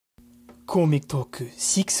コミックトーク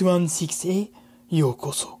616へよう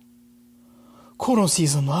こそ。このシー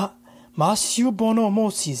ズンはマシュー・ボノモ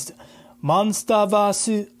シズモンスターバー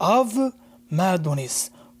ス・オブ・マッドネ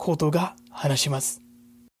スことが話します。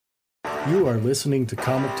You are listening to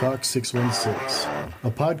Comic Talk 616, a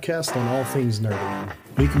podcast on all things nerdy.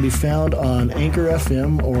 We can be found on Anchor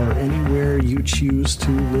FM or anywhere you choose to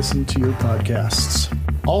listen to your podcasts.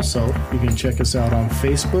 Also, you can check us out on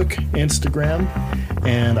Facebook, Instagram,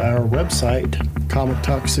 and our website,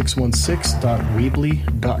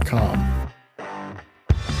 comictalk616.weebly.com.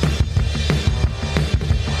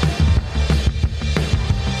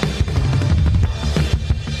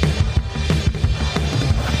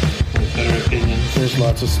 There's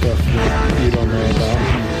lots of stuff that you don't know about.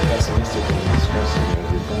 Pessimistic and stressing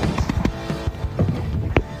with your friends.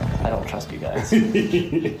 I don't trust you guys.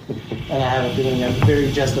 And I have a feeling I'm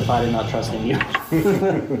very justified in not trusting you.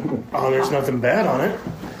 Oh, there's nothing bad on it.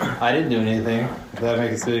 I didn't do anything. If that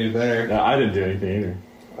makes it feel any better. No, I didn't do anything either.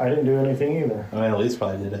 I didn't do anything either. I mean, at least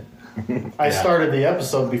probably did it. I started the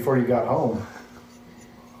episode before you got home.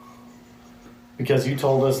 Because you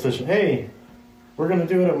told us that, hey, we're going to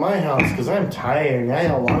do it at my house because I'm tired and I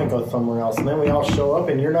don't want to go somewhere else. And then we all show up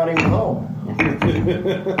and you're not even home.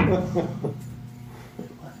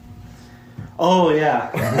 Oh,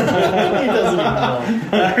 yeah. He doesn't even know.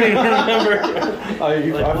 I don't even remember. I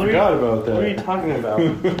forgot about that. What are you talking about?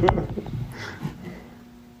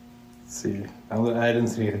 Let's see. I didn't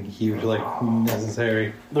see anything huge, like,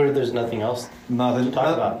 necessary. There's nothing else. Nothing to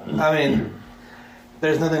talk about. I mean,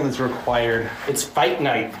 there's nothing that's required. It's fight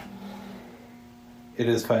night. It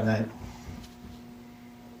is fight night.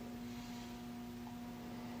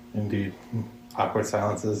 Indeed. Awkward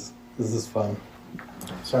silences. This is fun.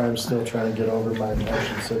 Sorry, I'm still trying to get over my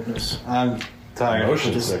motion sickness. I'm tired.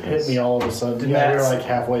 Motion It just sickness. hit me all of a sudden. Did Yeah, Matt- we were like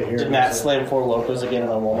halfway here. Did Matt slam 4 Locos again in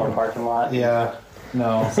the Walmart parking lot? Yeah.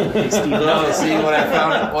 No. Steve, No, see, what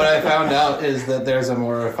I found out is that there's a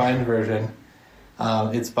more refined version.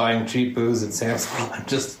 It's buying cheap booze at Sam's Club. I'm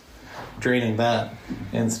just draining that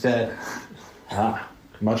instead. Ah,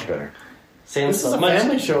 much better. Sam's This is a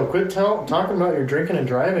family show. Quit talking about your drinking and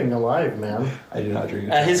driving alive, man. I do not drink.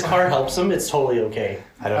 His car helps him. It's totally okay.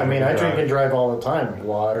 I don't. I mean, I drink and drive. drive all the time.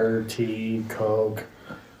 Water, tea, Coke,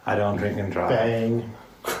 I don't drink and drive. Bang.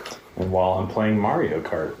 And while I'm playing Mario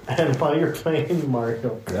Kart. And while you're playing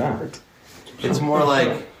Mario Kart. It's more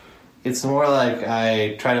like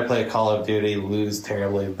I try to play Call of Duty, lose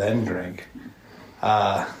terribly, then drink.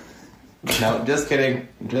 No, just kidding.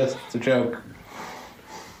 Just a joke.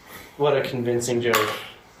 What a convincing joke.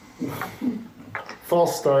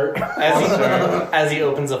 False start. As he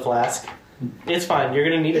opens a flask. It's fine. You're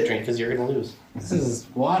going to need a drink because you're going to lose. This is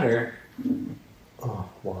water. Oh,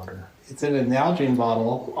 water. It's in a Nalgene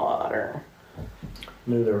bottle. Water.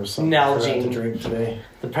 Knew there was something I forgot Nalgene. to drink today.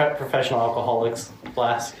 The professional alcoholics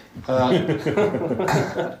flask. I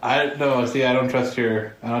no. See, I don't trust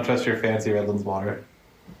your fancy Redlands water.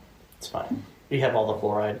 It's fine. We have all the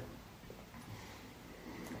fluoride.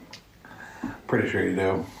 Pretty sure you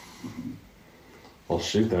do. Well,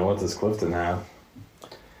 shoot, then what does Clifton have?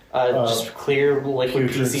 Just clear liquid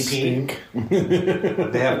Putrid PCP. stink,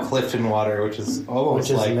 They have Clifton water, which is almost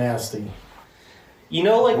which is like nasty. You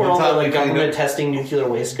know, like where One all the time like, we cleaned government it- testing nuclear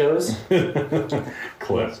waste goes?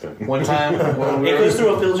 Clifton. one time when It goes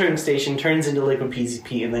through a filtering station, turns into liquid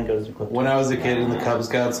PCP, and then goes to Clifton. When I was a kid in the Cub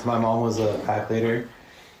Scouts, my mom was a pack leader,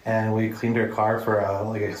 and we cleaned her car for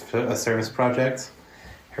a service project.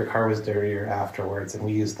 Her car was dirtier afterwards, and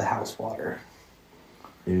we used the house water.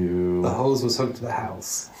 Ew. The hose was hooked to the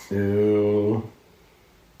house. Ew.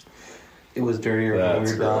 It was dirtier when we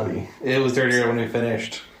That's were done. grody. It was dirtier when we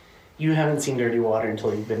finished. You haven't seen dirty water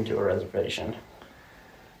until you've been to a reservation.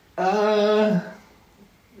 I've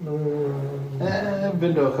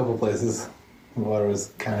been to a couple places. The water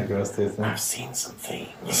was kind of gross tasting. I've seen some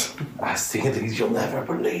things. I've seen things you'll never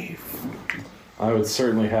believe. I would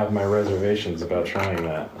certainly have my reservations about trying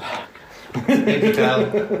that. Thank you, Kyle.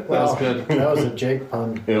 That was good. That was a Jake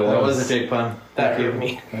pun. It That was a Jake pun. That Thank you. hurt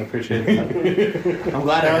me. I appreciate it. I'm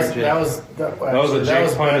glad I That was heard Jake. that was That was a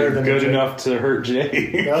Jake pun better than a good Jake- enough to hurt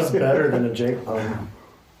Jay. That was better than a Jake pun.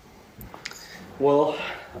 Well,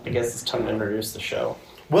 I guess it's time to introduce the show.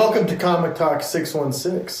 Welcome to Comic Talk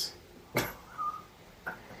 616.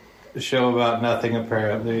 A show about nothing,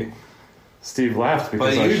 apparently. Steve laughed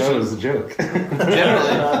because But I usually- showed it was a joke.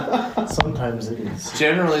 Sometimes it is.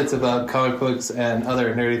 Generally, it's about comic books and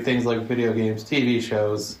other nerdy things like video games, TV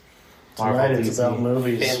shows. Tonight Marvel, it's DC. about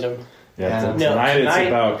movies. Fandom. Yeah, No, tonight it's tonight-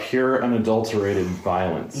 about pure unadulterated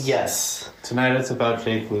violence. Yes. Tonight it's about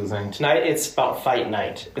Jake losing. Tonight it's about fight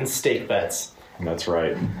night and steak bets. That's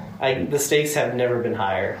right. The stakes have never been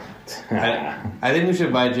higher. I think we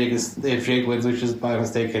should buy Jake. If Jake wins, we should just buy him a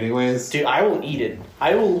steak anyways. Dude, I will eat it.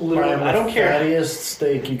 I will literally. I don't care. Fattiest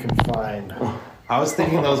steak you can find. I was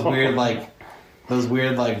thinking those weird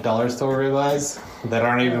dollar store ribeyes that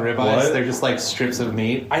aren't even ribeyes. What? They're just like strips of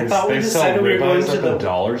meat. I thought we decided we were going to the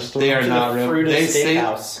dollar store. They are not Fruita ribeyes.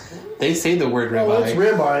 Steakhouse. They say the word ribeye. Well, it's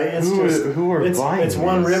ribeye. It's buying it's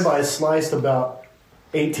one these? ribeye sliced about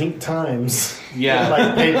 18 times. Yeah.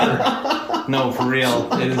 Like paper. No, for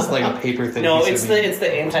real. It is like a paper thing. No, it's the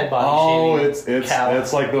antibody. Oh, shaving cow.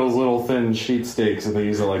 it's like those little thin sheet steaks that they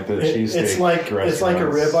use at like the cheesesteak. It's like a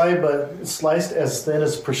restaurants. ribeye, but sliced as thin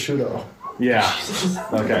as prosciutto. Yeah.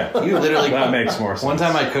 Okay. You literally. That makes more sense. One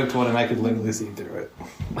time I cooked one and I could literally see through it.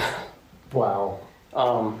 Wow.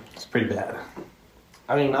 It's pretty bad.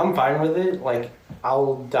 I mean, I'm fine with it. Like,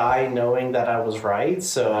 I'll die knowing that I was right,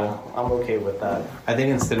 so I'm okay with that. I think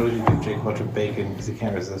instead we should give Jake a bunch of bacon because he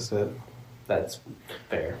can't resist it. That's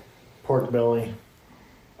fair. Pork belly.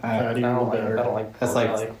 Uh, Fatty I don't better. like. That's pork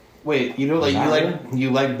like. belly. Wait, you know, like you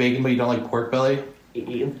like bacon, but you don't like pork belly.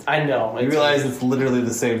 I know. You realize it's literally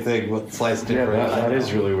the same thing, but sliced Yeah, different. that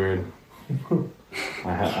is really weird.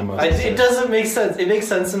 I must say. It doesn't make sense. It makes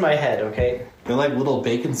sense in my head. Okay. They're like little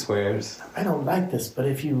bacon squares. I don't like this, but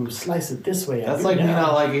if you slice it this way, That's like me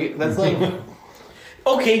not like it. That's like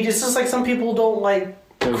Okay, just like some people don't like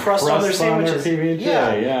The crust on their crust on their sandwiches.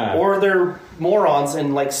 PB&J, yeah. Or they're morons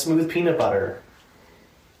and like smooth peanut butter.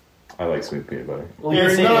 I like sweet peanut butter. Well, you're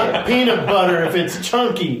it's an not idiot. peanut butter if it's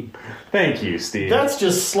chunky. Thank you, Steve. That's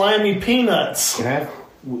just slimy peanuts. Can I have,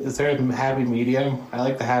 is there a happy medium? I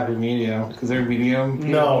like the happy medium. Is there a medium?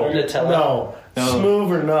 No, Nutella? no, No.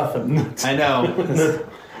 smooth or nothing. I know.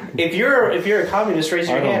 If you're a communist, raise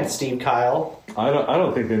your I don't- hand, Steve Kyle. I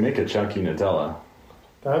don't think they make a chunky Nutella.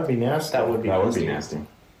 That'd be nasty. That would be That would nasty. be nasty.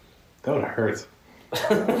 That would hurt.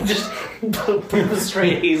 Just put the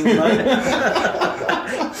straight hazelnut.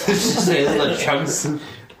 It's just little chunks.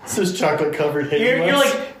 This is chocolate covered You're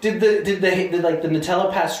hazelnuts. like, did the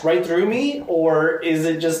Nutella pass right through me, or is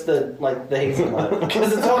it just the hazelnut?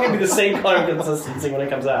 Because it's all gonna be the same color consistency when it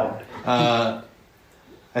comes out. I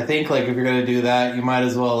think like if you're gonna do that, you might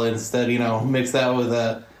as well instead mix that with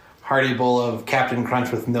a hearty bowl of Captain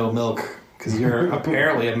Crunch with no milk because you're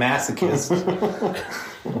apparently a masochist.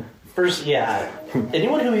 First, yeah.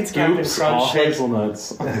 Anyone who eats Captain Oops, all Crunch, like,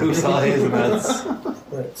 hazelnuts. Who saw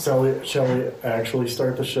hazelnuts? Shall we actually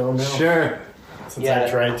start the show now? Sure. Since Yeah. I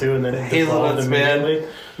tried to and then it Hazelnuts, dissolved man. immediately.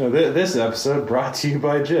 No, this episode brought to you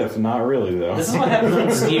by Jif. Not really, though. this is what happens when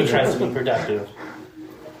Steve tries to be productive.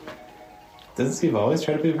 Doesn't Steve always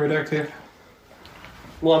try to be productive?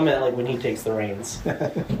 Well, I meant like when he takes the reins.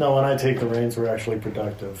 No, when I take the reins, we're actually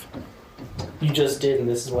productive. You just did, and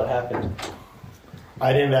this is what happened.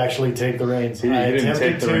 I didn't actually take the reins. He I didn't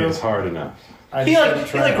attempted take the to. reins hard enough. I He just like didn't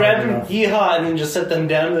he try like hard grabbed him, enough. yeehaw, and then just set them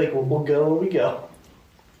down. Like we'll go where we go.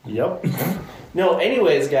 Yep. No,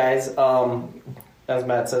 anyways, guys. As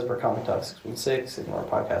Matt says, we're Comic Talk 616, and we're a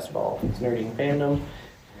podcast about all things nerdy and fandom.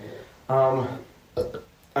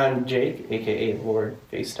 I'm Jake, aka Lord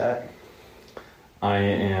Facetat. I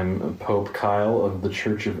am Pope Kyle of the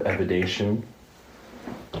Church of Evidation.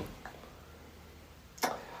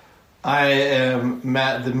 I am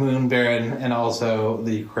Matt the Moon Baron and also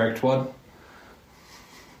the correct one.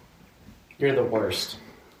 You're the worst.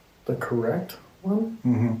 The correct one?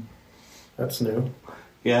 Mm-hmm. That's new.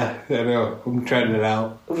 Yeah, I know. I'm trying it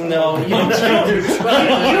out. No, you don't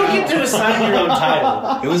get to assign your own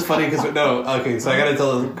title. It was funny because so I gotta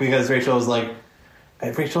tell because Rachel was like,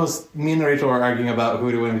 me and Rachel were arguing about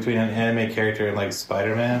who to win between an anime character and like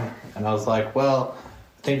Spider-Man, and I was like, well,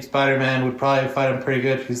 I think Spider-Man would probably fight him pretty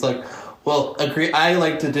good. She's like, well, agree. I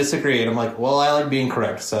like to disagree, and I'm like, well, I like being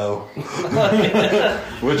correct. So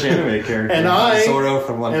Which anime character? And I Zoro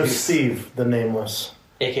from One am Piece. Steve, the nameless.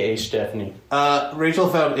 AKA Stephanie. Rachel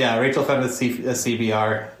found a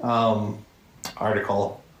CBR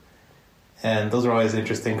article, and those are always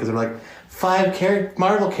interesting because they're like 5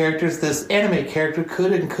 Marvel characters this anime character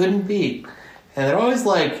could and couldn't beat, and they're always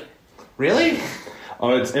like, really?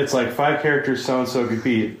 Oh, it's like 5 characters so and so could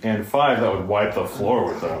beat, and 5 that would wipe the floor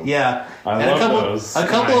with them. Yeah, I and love those. A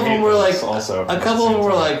couple and of I them hate were those like, also. a couple of them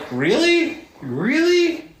were like, really?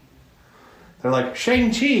 They're like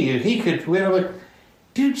Shang-Chi, if he could win. I'm like,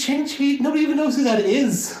 dude, Shang-Chi, nobody even knows who that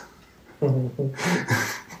is.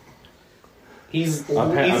 He's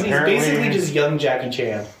Apparently- basically just young Jackie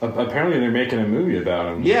Chan. Apparently, they're making a movie about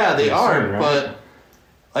him. Yeah, they pretty are, soon, right? but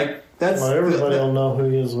Like that's Well, everybody will know who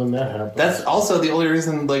he is when that happens. that's also the only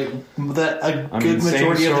reason like that a good majority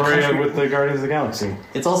same of the story country. with the Guardians of the Galaxy.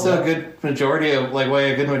 It's also a good majority of like why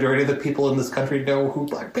a good majority of the people in this country know who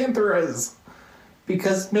Black Panther is,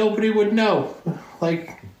 because nobody would know.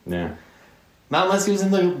 Like, Yeah. not unless he was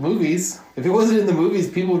in the movies. If he wasn't in the movies,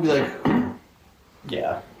 people would be like,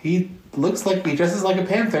 Yeah. he looks like he dresses like a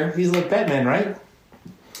panther. He's like Batman, right?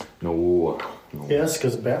 No. Yes,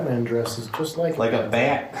 because Batman dresses just like Like a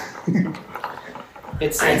bat.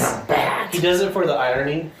 It's he does it for the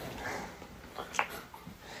irony.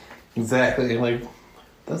 Exactly. Like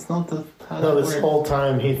that's not the how No, that this works. whole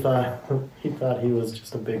time he thought he was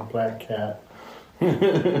just a big black cat. I'm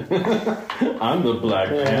the Black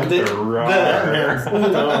Yeah. Panther.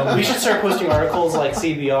 Rawr. We should start posting articles like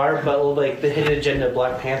CBR, but like the hidden agenda of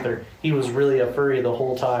Black Panther. He was really a furry the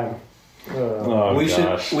whole time. Oh, we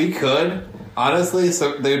gosh. we could honestly.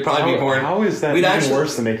 So they would probably be more. How is that we'd even actually-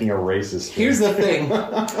 worse than making a racist? Here's the thing: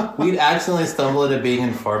 we'd accidentally stumble into being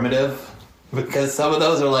informative because some of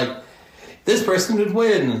those are like, this person would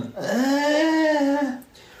win.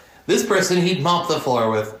 This person he'd mop the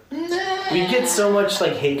floor with. We get so much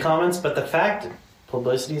like hate comments, but the fact,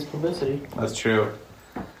 publicity is publicity. That's true.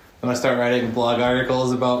 I'm gonna start writing blog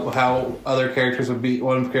articles about how other characters would be.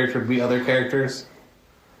 One character would be other characters.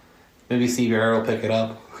 Maybe CBR will pick it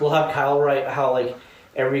up. We'll have Kyle write how like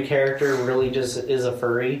every character really just is a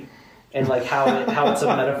furry, and like how it's a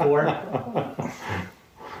metaphor.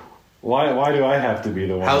 Why do I have to be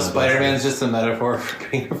the one? How that does Spider-Man's this? just a metaphor for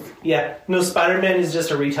being. Yeah, no, Spider-Man is just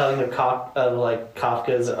a retelling of like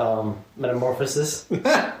Kafka's Metamorphosis.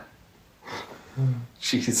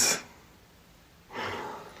 Jeez.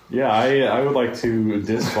 Yeah, I would like to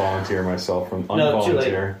disvolunteer myself from No, too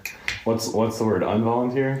late. unvolunteer. What's the word?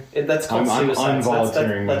 Unvolunteer? That's called I'm suicide. So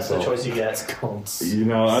unvolunteering that's the myself. choice you get. You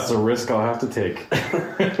know, that's a risk I'll have to take.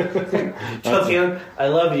 Chelsea, I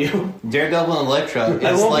love you. Daredevil and Elektra. I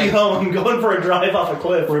It's won't like be home. I'm going for a drive off a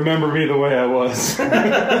cliff. Remember me the way I was.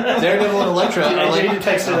 Daredevil and Elektra I are need to like.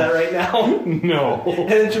 text her that right now. No. And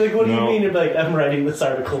then she's like, what do you No. mean? And be like, I'm writing this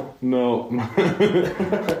article. No.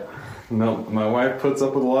 No, my wife puts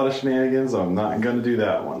up with a lot of shenanigans. I'm not going to do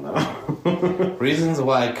that one, though. Reasons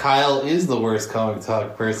why Kyle is the worst comic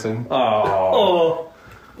talk person. Oh.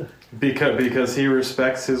 Oh, Because he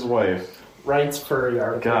respects his wife. writes furry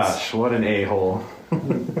articles. Gosh, what an a-hole.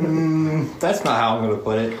 That's not how I'm going to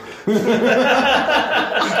put it.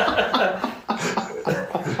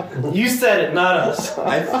 You said it, not us.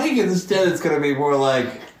 I think instead it's going to be more like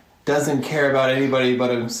doesn't care about anybody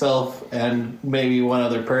but himself and maybe one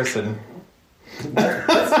other person.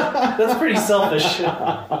 That's pretty selfish.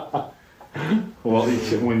 Well,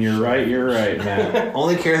 when you're right, man.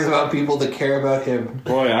 Only cares about people that care about him.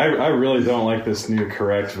 Boy, I really don't like this new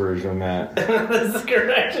correct version, Matt. This is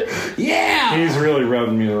correct. Yeah! He's really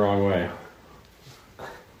rubbing me the wrong way.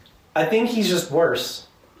 I think he's just worse.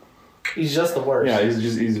 He's just the worst. Yeah,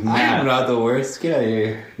 he's I am Matt. not the worst. Get out of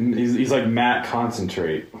here. He's like Matt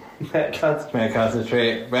Concentrate. Matt Cons- Man,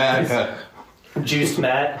 concentrate. Man, Juice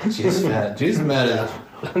Matt. Juice Matt. Juice Matt is...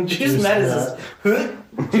 Juice Matt is just,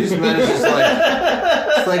 Juice Matt is just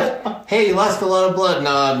like... It's like, hey, you lost a lot of blood.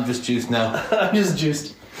 No, I'm just juiced now. I'm just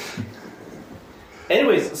juiced.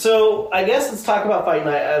 Anyways, so I guess let's talk about Fight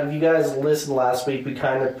Night. If you guys listened last week, we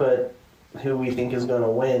kind of put who we think is going to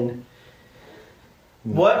win.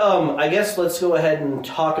 What I guess let's go ahead and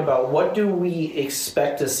talk about what do we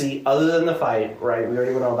expect to see other than the fight, right? We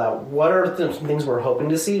already went all that. What are the things we're hoping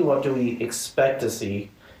to see? What do we expect to see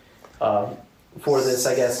for this,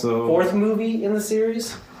 I guess, So- fourth movie in the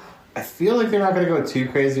series? I feel like they're not going to go too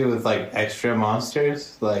crazy with, like, extra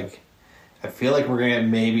monsters. Like, I feel like we're going to get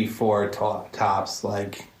maybe 4 tops.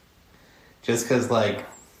 Like, just because, like,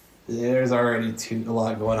 there's already a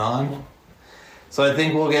lot going on. So I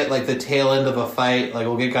think we'll get, like, the tail end of a fight. Like,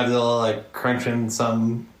 we'll get Godzilla, like, crunching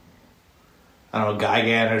some, I don't know,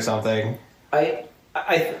 Gigan or something.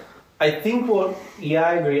 I think what, yeah,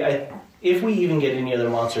 I agree. If we even get any other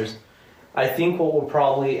monsters, I think what we'll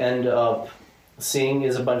probably end up seeing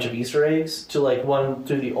is a bunch of Easter eggs to like one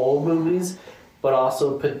through the old movies, but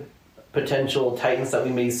also potential Titans that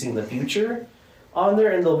we may see in the future on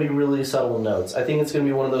there, and there'll be really subtle notes. I think it's going to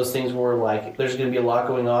be one of those things where like there's going to be a lot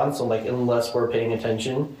going on, so like unless we're paying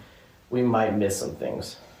attention, we might miss some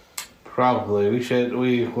things. Probably.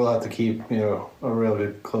 We'll have to keep, you know, a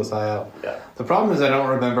really close eye out. Yeah. The problem is I don't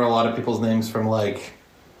remember a lot of people's names from, like,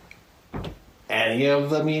 any of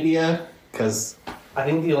the media, because... I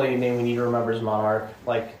think the only name we need to remember is Monarch.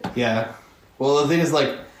 Like, Yeah. Well, the thing is,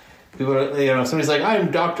 like, people, somebody's like,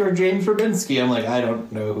 I'm Dr. James Rubinsky. I'm like, I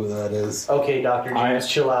don't know who that is. Okay, Dr. James,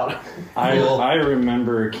 chill out. I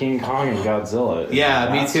remember King Kong and Godzilla.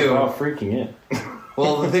 Yeah, me too. About freaking it.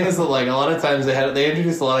 Well, the thing is that like a lot of times they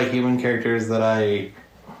introduced a lot of human characters that I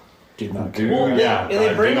did not care. Well, Yeah, and they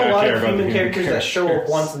I bring do a not lot care of about the human characters that show up characters.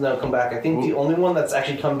 once and they'll come back. I think the only one that's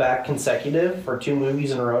actually come back consecutive for 2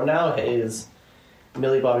 movies in a row now is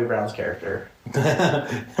Millie Bobby Brown's character. We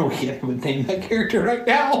can't even name that character right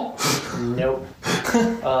now. Nope.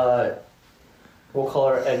 We'll call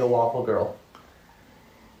her Eggo Waffle Girl.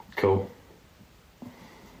 Cool.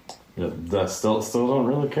 Yeah, that still don't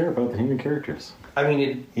really care about the human characters. I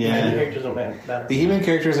mean, Yeah. the characters don't matter. The human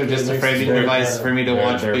characters are just a framing device for me to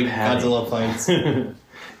watch they're big patty. Godzilla fights.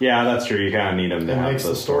 Yeah, that's true. You kind of need them to It have makes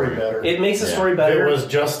the story better. It makes the Yeah. story If better it was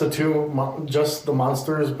just the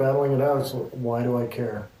monsters battling it out, so why do I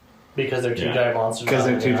care? because they're 2 Yeah. giant monsters. Because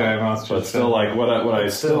they're 2 now. giant monsters. But still, like what I But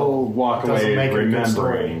still still, walk it doesn't away make it a good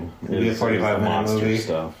remembering It'd be a is 45-minute the monster movie.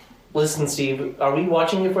 stuff. Listen, Steve, are we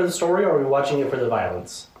watching it for the story or are we watching it for the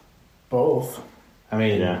violence? Both. I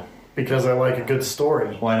mean, Yeah. Because I like a good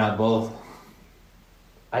story. why not both?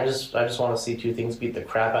 I just want to see 2 things beat the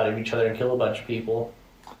crap out of each other and kill a bunch of people.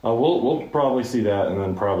 We'll probably see that, and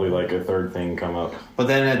then probably like a third thing come up. But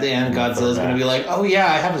then at the end, Godzilla's going to be like, "Oh yeah,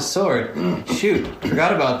 I have a sword. Shoot,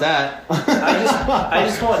 forgot about that." I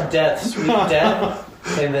just want death, sweet death,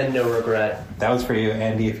 and then no regret. That was for you,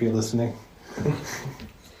 Andy, if you're listening.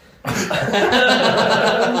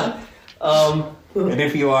 And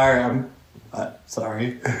if you are, I'm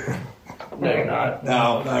sorry. No, you're not.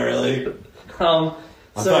 No, not really. I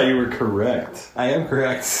So thought you were correct. I am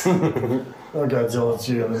correct. Oh, Godzilla's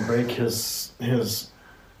gonna break his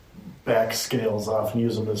back scales off and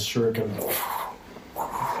use them as shuriken.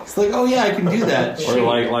 It's like, oh yeah, I can do that. Or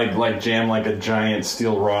Shoot. like jam like a giant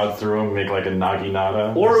steel rod through him, make like a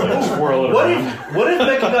naginata. Or Just, like, swirl it what around.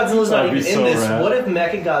 if Mechagodzilla's not That'd even be in so this? rad. What if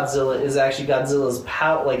Mechagodzilla is actually Godzilla's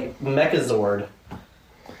Mechazord?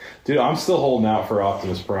 Dude, I'm still holding out for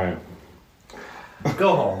Optimus Prime.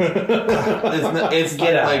 Go home. It's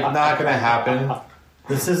Get out. like not gonna happen.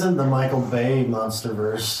 This isn't the Michael Bay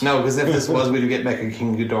MonsterVerse. No, because if this was, we'd get Mecha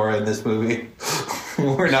King Ghidorah in this movie.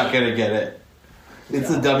 We're not gonna get it. It's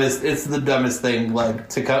the dumbest. It's the dumbest thing. Like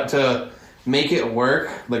to make it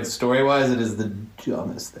work, like story wise, it is the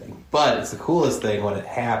dumbest thing. But it's the coolest thing when it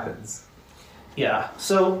happens. Yeah.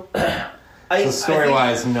 So, So story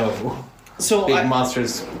wise, no. So Big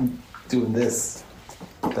monsters doing this.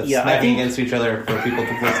 That's Yeah, I smacking think- against each other for people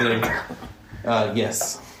listening.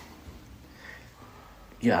 Yes.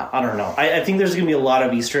 Yeah, I don't know. I think there's going to be a lot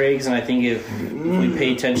of Easter eggs, and I think if we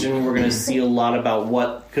pay attention, we're going to see a lot about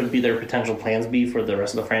what could be their potential plans be for the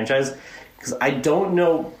rest of the franchise. Because I don't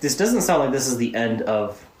know. This doesn't sound like this is the end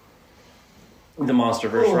of the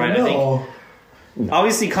MonsterVerse, right? I think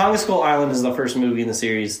obviously Kong Skull Island is the first movie in the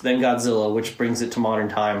series, then Godzilla, which brings it to modern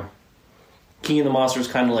time. King of the Monsters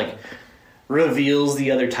kind of like reveals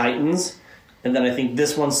the other Titans, and then I think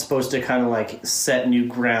this one's supposed to kind of like set new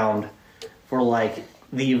ground for like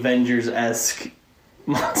the Avengers-esque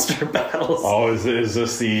monster battles. Oh, is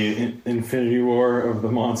this the Infinity War of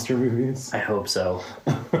the monster movies? I hope so.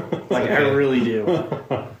 Like, I really do.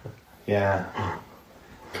 Yeah.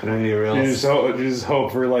 Could it be real? You just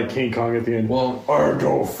hope for like King Kong at the end. Well, I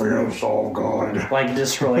don't feel so good. Like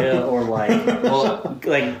Destroya or well,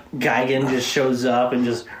 like Gigan just shows up and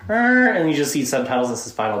just and you just see subtitles that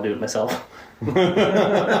says fine, I'll do it myself.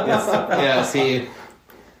 yeah. See,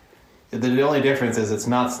 the only difference is it's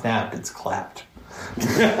not snapped; it's clapped.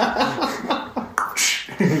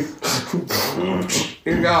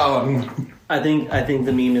 You're gone. I think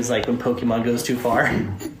the meme is like when Pokemon goes too far.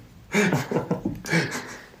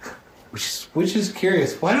 Which is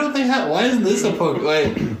curious. Why don't they have? Why isn't this a Pokemon?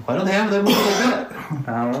 Wait, why don't they have them look like that?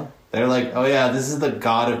 I don't know. They're like, oh yeah, this is the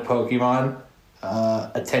god of Pokemon.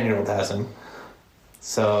 A 10-year-old has him.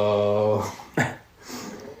 So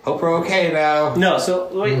hope we're okay now. No, so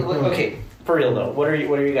wait, okay, for real though, what are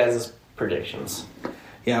you guys' predictions?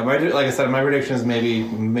 Yeah, like I said, my prediction is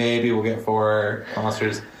maybe we'll get 4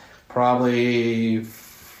 monsters. Probably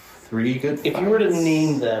 3 good fights. If you were to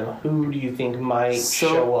name them, who do you think might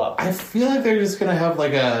show up? I feel like they're just gonna have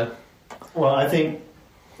like a. Well, I think.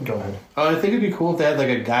 Go ahead. Oh, I think it'd be cool if they had like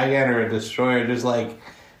a Gigan or a Destroyer,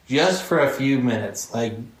 just for a few minutes,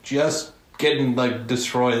 like just getting like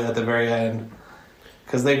destroyed at the very end,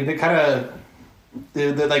 because they kind of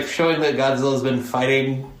they're like showing that Godzilla's been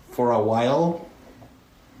fighting for a while,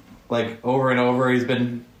 like over and over. He's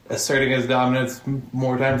been asserting his dominance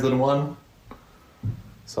more times than one.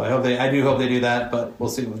 So I do hope they do that, but we'll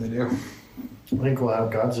see what they do. I think we'll have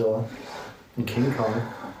Godzilla and King Kong.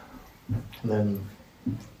 And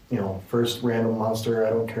then, first random monster I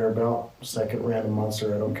don't care about, second random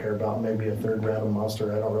monster I don't care about, maybe a third random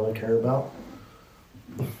monster I don't really care about.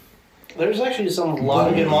 There's actually a lot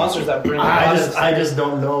of good monsters that bring. I just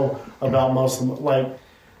don't know about most of them. Like,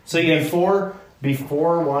 so you have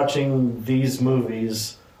before watching these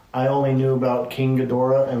movies, I only knew about King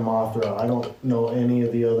Ghidorah and Mothra. I don't know any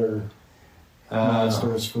of the other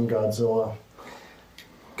monsters from Godzilla.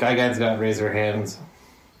 Gigan's got razor hands.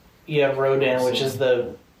 You have Rodan, which is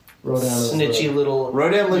the Rodan is snitchy little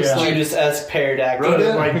Rodan looks like Judas-esque pterodactyl.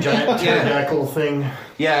 Rodan? like giant pterodactyl thing.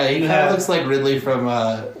 Yeah, he kind of looks like Ridley from.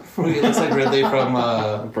 He looks like Ridley from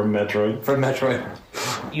Metroid. From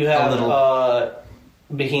Metroid. You have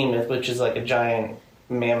Behemoth, which is like a giant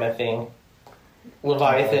mammoth thing.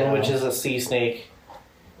 Leviathan, which is a sea snake.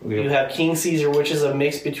 You have King Caesar, which is a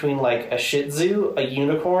mix between like a Shih Tzu, a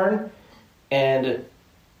unicorn, and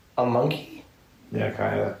a monkey. Yeah,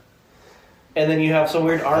 kind of. And then you have some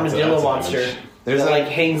weird armadillo that's monster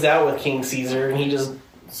that hangs out with King Caesar, and he just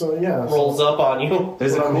rolls up on you. What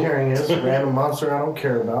I'm hearing is random monster I don't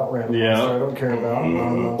care about, random monster I don't care about,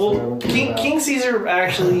 random monster I don't care about. King Caesar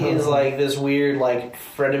actually is like this weird like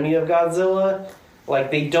frenemy of Godzilla.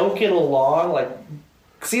 Like they don't get along. Like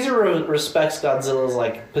Caesar respects Godzilla's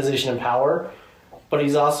like position and power, but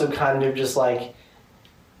he's also kind of just like,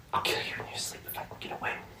 I'll kill you in your sleep if I can get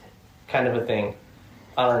away with it, kind of a thing.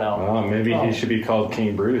 I don't know. Well, maybe he should be called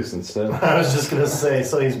King Brutus instead. I was just gonna say,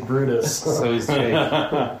 so he's Brutus. So he's Jake.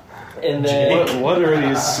 And then what are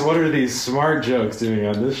these smart jokes doing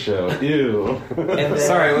on this show? Ew. and then,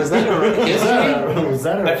 Sorry, was that a history? Was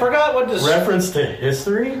that a I forgot what reference to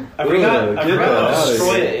history? I forgot Get what that out of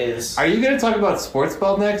Destroya here. is. Are you going to talk about Sports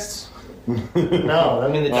Ball next? No, I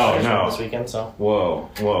mean the Dodgers no. won this weekend, so. Whoa!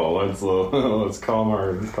 Let's calm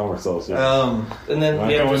ourselves here. And then Not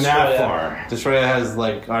we have going that Destroya. far. Destroya has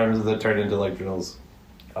like arms that turn into like drills.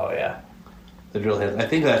 Oh yeah. The drill hands. I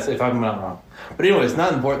think that's, if I'm not wrong. But anyways,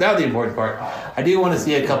 not important. Not the important part. I do want to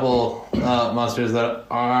see a couple monsters that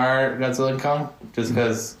are Godzilla and Kong, just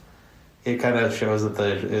because it kind of shows that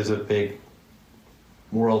there is a big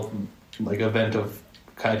world like event of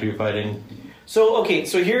kaiju fighting. So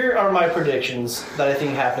here are my predictions that I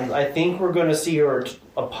think happens. I think we're going to see a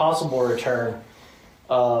possible return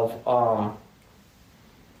of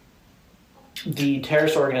the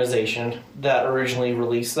terrorist organization that originally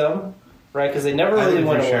released them, right? Because they never really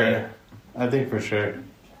went away. I think for sure.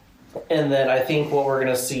 And then I think what we're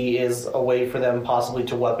going to see is a way for them possibly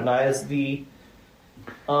to weaponize the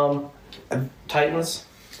Titans.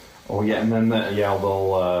 Oh yeah, and then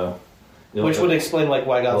they'll. Which would explain like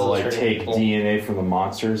why They'll Godzilla's like turning take people. DNA from the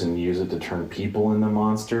monsters and use it to turn people into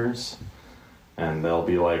monsters, and they'll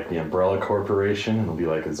be like the Umbrella Corporation, and it'll be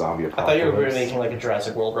like a zombie I apocalypse. thought you were making like a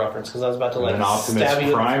Jurassic World reference because I was about to like and then Optimus stab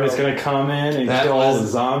you. Prime is going to come in and That kill all was- the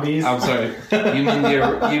zombies. I'm sorry.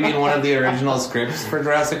 You mean one of the original scripts for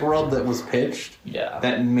Jurassic World that was pitched? Yeah.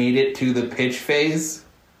 That made it to the pitch phase,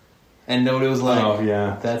 and nobody was like, Oh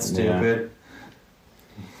yeah, "That's stupid."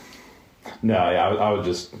 No, yeah, I was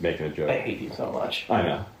just making a joke. I hate you so much. I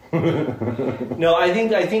know. No, I think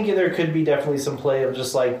there could be definitely some play of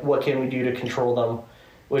just like what can we do to control them,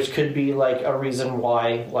 which could be like a reason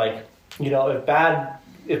why, like, you know, if bad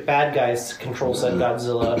guys control said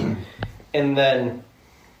Godzilla, and then,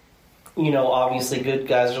 you know, obviously good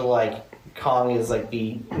guys are like Kong is like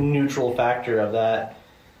the neutral factor of that,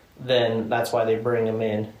 then that's why they bring him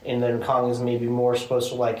in, and then Kong is maybe more supposed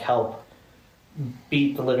to like help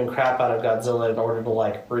beat the living crap out of Godzilla in order to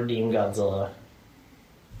like redeem Godzilla.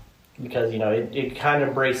 Because, you know, it kind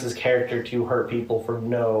of breaks his character to hurt people for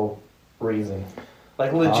no reason.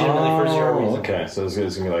 Like, legitimately for zero reason. Okay, so it's going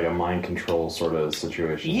to be like a mind control sort of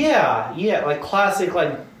situation. Yeah, like classic,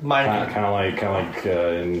 like, mind Kind of like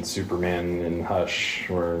in Superman in Hush,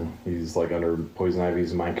 where he's like under Poison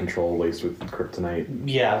Ivy's mind control laced with kryptonite.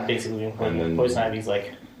 Yeah, basically. Like, And then- Poison Ivy's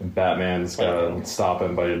like... And Batman's got to stop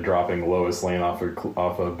him by dropping Lois Lane off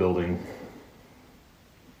a building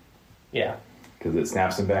Yeah. because it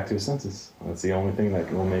snaps him back to his senses. That's the only thing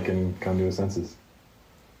that will make him come to his senses.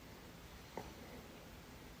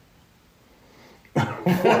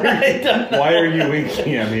 Why are you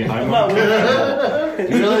winking at me? I'm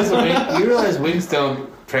You realize winks don't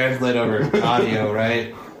translate over audio,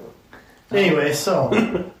 right? Anyway, so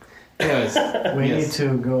Anyways, we yes. need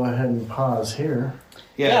to go ahead and pause here.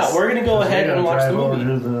 Yes. Yeah, we're going to go ahead We and gotta watch the drive over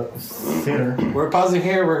movie. to the theater. We're pausing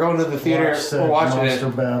here. We're going to the theater. Watch said We're watching monster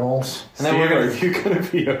it, battles. and then we're Steve, gonna. are you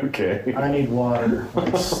gonna be okay? I need water.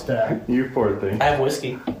 Like stack. You poor thing. I have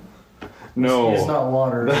whiskey. No. It's not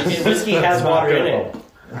water. Whiskey has water in it.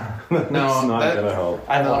 It's not gonna help.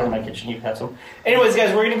 I have water in my kitchen. You can have some. Anyways,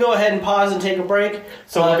 guys, we're going to go ahead and pause and take a break.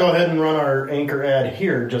 So we'll go ahead and run our Anchor ad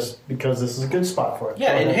here just because this is a good spot for it.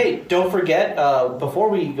 Yeah, Go and ahead. hey, don't forget, before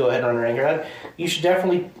we go ahead on our Anchor ad, you should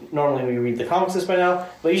definitely, normally we read the comics list by now,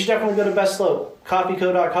 but you should definitely go to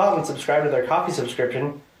bestslowcoffeeco.com and subscribe to their coffee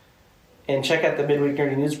subscription. And check out the Midweek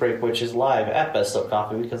Nerdy News Break, which is live at Best Slow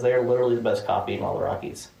Coffee, because they are literally the best coffee in all the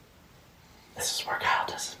Rockies. This is where Kyle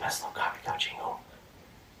does his Best Slow Coffee Co jingle.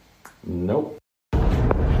 Nope.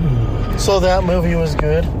 So that movie was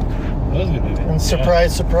good. That was a good movie. And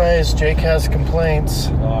surprise, surprise, Jake has complaints.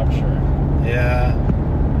 Oh, I'm sure. Yeah.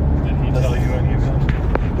 Did he tell you any of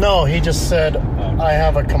them? No, he just said, I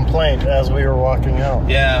have a complaint as we were walking out.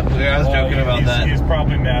 Yeah, I was joking about that. He's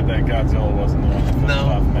probably mad that Godzilla wasn't the one that finished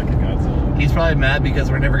off Mechagodzilla. He's probably mad because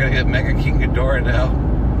we're never gonna get Mecha King Ghidorah now.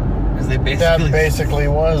 Because they That basically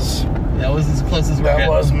was. that was as close as we're That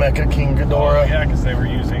getting. was Mecha King Oh, Ghidorah. yeah, because they were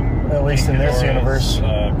using... At least in this Ghidorah's, universe.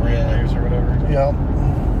 brainwaves or whatever. Yep.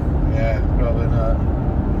 Yeah, probably not.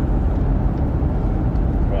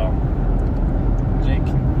 Well, Jake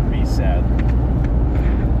can be sad.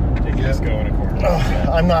 Jake can just go in a corner. and be sad.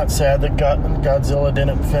 I'm not sad that Godzilla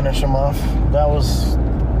didn't finish him off. That was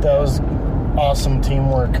awesome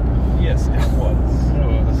teamwork. Yes, it was.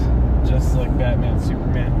 Just like Batman and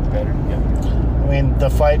Superman, better together. I mean, the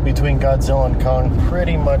fight between Godzilla and Kong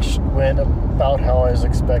pretty much went about how I was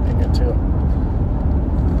expecting it to.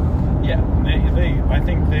 Yeah, I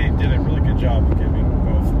think they did a really good job of giving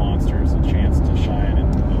both monsters a chance to shine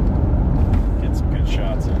and get some good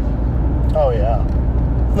shots in. Oh, yeah.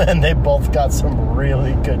 And they both got some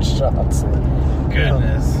really good shots.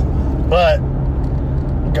 Goodness. But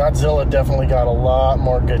Godzilla definitely got a lot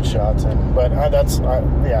more good shots in. But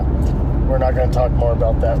yeah. We're not going to talk more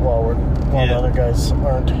about that while the other guys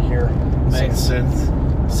aren't here. Makes sense.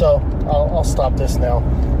 So I'll stop this now.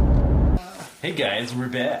 Hey guys, we're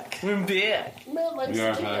back. We're back. We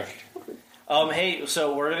are back. Hey,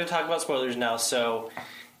 so we're going to talk about spoilers now, so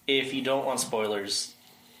if you don't want spoilers,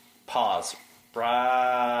 pause.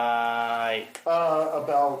 Right.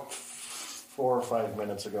 About 4 or 5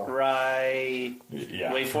 minutes ago. Right.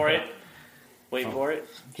 Yeah. Wait for it. Wait for it.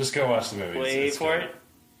 Just go watch the movie. Wait for it.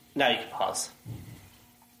 Now you can pause.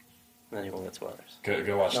 And then you won't get spoilers.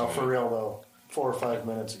 Go watch the No, movie. for real though. 4 or 5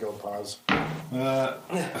 minutes ago, pause.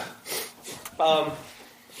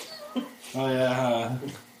 Oh yeah.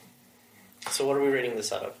 So what are we rating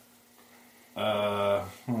this out of?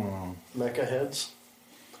 Mecha heads,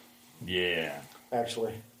 Yeah.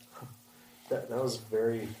 actually. That was a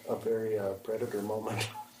very Predator moment.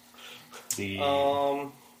 The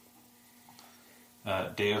Um,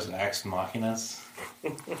 Deus Ex Machinas.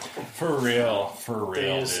 For real,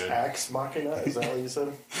 Deus dude. Ex Machina, is that what you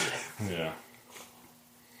said? Yeah.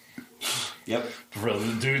 Yep. For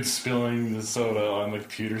the dude spilling the soda on the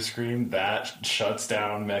computer screen, that shuts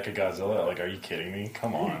down Mechagodzilla. Like, are you kidding me?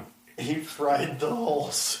 Come on. He fried the whole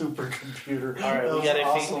supercomputer. all right, That we was gotta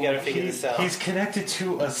awesome. we gotta figure this out. He's connected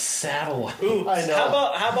to a satellite. Ooh, I know.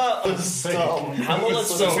 How about Dumb.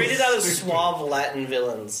 let's rate it out of suave Latin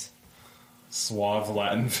villains. Suave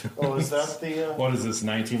Latin. Oh, is that the? What is this,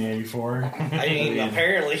 1984? I mean,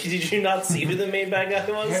 apparently, did you not see who the main bad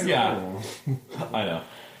guy was? Yeah. I know.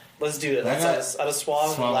 Let's do it. Let's out of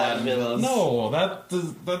suave Suave Latin Latin villains. No,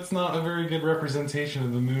 that's not a very good representation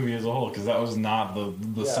of the movie as a whole, because that was not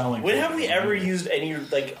the selling When point have of we the ever movie. used any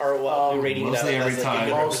our rating it out mostly as every like, time.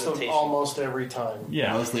 a good representation? Almost every time.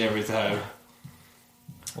 Yeah. Mostly every time.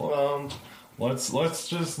 Let's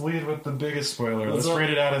just lead with the biggest spoiler. Let's So-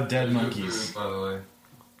 rate it out of Dead Monkeys. By the way,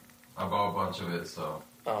 I bought a bunch of it, so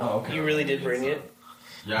okay. You really did bring it?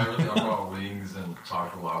 yeah, I bought wings and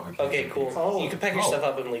chocolate lava cake. Okay, cool. Oh. You can pack your stuff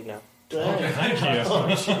up and leave now. Dang. Thank you. Oh,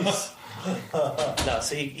 jeez. No,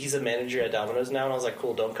 so he's a manager at Domino's now, and I was like,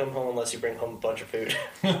 cool, don't come home unless you bring home a bunch of food.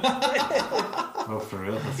 Oh, for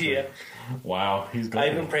real? Yeah. Wow, he's I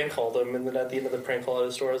good. even prank called him, and then at the end of the prank call at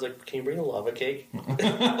the store, I was like, can you bring a lava cake?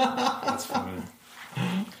 That's funny.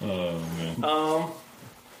 Oh man.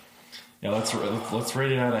 Yeah, let's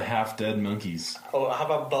rate it out of Half Dead Monkeys. Oh, how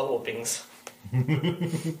about butt whoopings?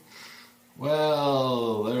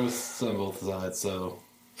 Well, there was some on both sides, so.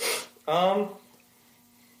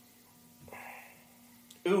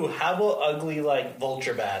 Ooh, how about ugly, like,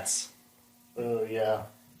 vulture bats? Oh, yeah.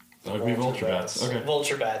 Ugly Vulture Bats. Okay,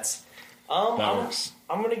 Vulture bats. that works.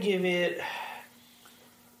 I'm gonna give it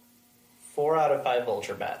 4 out of 5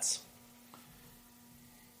 vulture bats.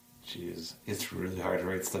 Jeez. It's really hard to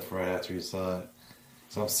rate stuff right after you saw it.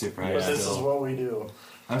 So I'm super hyped But this still. is what we do.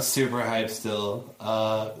 I'm super hyped still.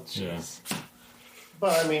 Yeah. Jeez.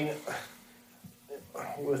 But I mean,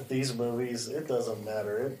 with these movies, it doesn't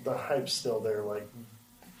matter. The hype's still there, like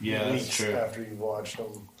Yeah, that's weeks true. after you've watched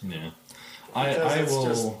them. Yeah. Because I it's will.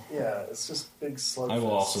 Just, it's just big slugfest. I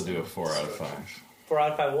will also do a 4 out of 5. 4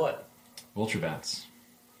 out of 5 what? Vulture bats.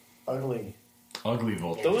 Ugly. Ugly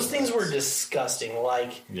vulture. Those things were disgusting.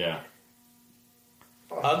 Like, Yeah.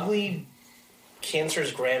 ugly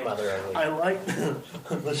cancer's grandmother ugly. I like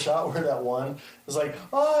the shot where that one is like,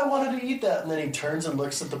 "Oh, I wanted to eat that," and then he turns and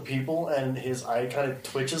looks at the people, and his eye kind of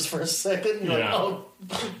twitches for a second. And you're Yeah. like,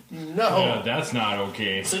 "Oh, no!" Yeah, that's not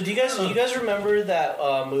okay. So do you guys remember that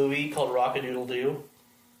movie called Rock-a-Doodle-Doo?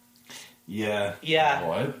 Yeah. Yeah.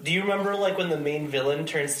 What? Do you remember like when the main villain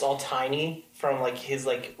turns all tiny from like his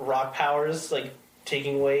like rock powers, like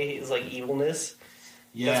taking away his like evilness?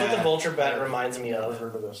 Yeah. That's what the vulture bat reminds me Never of.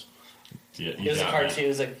 heard of this. Yeah, It was a cartoon. It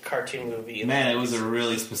was a cartoon movie. Man, it was a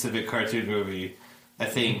really specific cartoon movie. I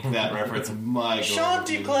think that reference might go over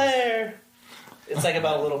to you. Chanticleer. It's like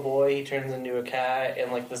about a little boy. He turns into a cat,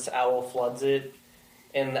 and like this owl floods it,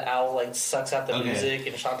 and the owl like sucks out the Okay. music,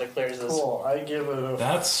 and Chanticleer's this. Cool. I give it a.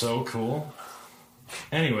 That's so cool.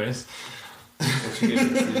 Anyways, What you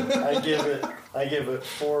give it to? I give it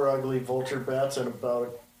 4 ugly vulture bats and about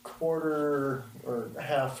a quarter or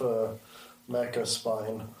half a mecha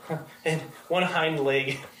spine. And one hind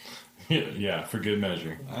leg. yeah, for good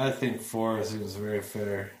measure. I think 4 seems very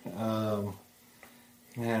fair.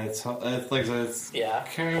 Yeah, it's like it's Yeah.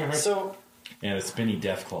 carrying her. So And a spinny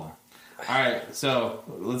Deathclaw. All right, so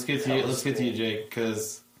let's get to you. Let's get to you, Jake,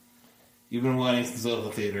 because you've been wanting since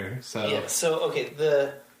the theater. So, yeah. So okay.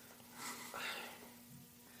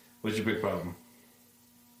 what's your big problem?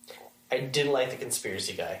 I didn't like the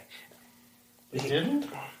conspiracy guy. You didn't?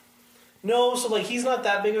 No, so like he's not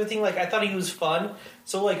that big of a thing. Like I thought he was fun.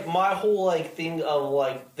 So like my whole like thing of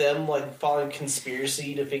like them like following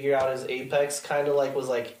conspiracy to figure out his apex kind of like was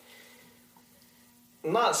like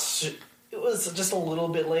not. It was just a little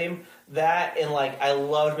bit lame. That and like I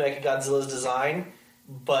loved Mechagodzilla's design,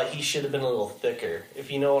 but he should have been a little thicker,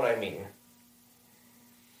 if you know what I mean.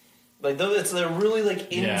 Like they're really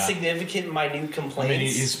like Yeah. insignificant, minute complaints. I mean,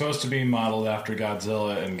 he's supposed to be modeled after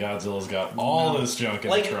Godzilla, and Godzilla's got all this junk in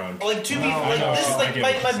like, the trunk. like to be No, I like know, this is I like get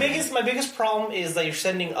what my you're saying. biggest problem is that you're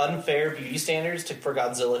sending unfair beauty standards for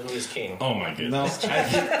Godzilla, who is king. Oh my No, goodness. I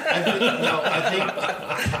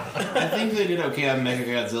think they did okay on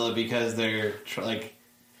Mechagodzilla because they're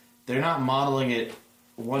they're not modeling it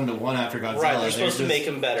 1-to-1 after Godzilla. Right, they're supposed to just- make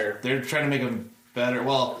him better. They're trying to make him better.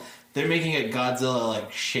 Well, they're making it Godzilla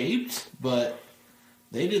like shaped, but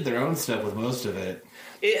they did their own stuff with most of it.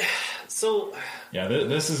 So Yeah,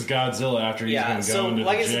 this is Godzilla after he's yeah, been so going to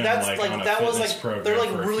like the I gym, said, that's like, like on a that was fitness like program they're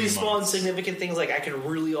like for a really few small months. and significant things. Like I could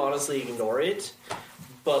really honestly ignore it,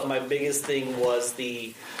 but my biggest thing was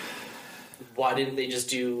why didn't they just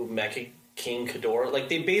do Mecha King Ghidorah? Like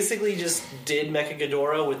they basically just did Mecha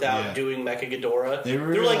Ghidorah without doing Mecha Ghidorah. They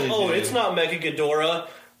They're like, really oh, did. it's not Mecha Ghidorah.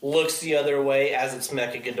 Looks the other way as it's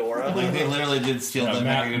Mecha Ghidorah. Like they literally did steal Yeah, that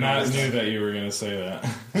Matt Mechagodzilla. knew that you were going to say that.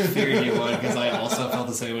 Figured you would because I also felt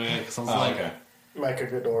the same way. Because I was Oh, like, okay.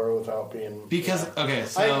 Mecha Ghidorah without being. because okay,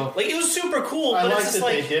 so Like it was super cool, I but like it's that just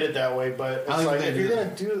like they did it that way, but it's I like like they if you're did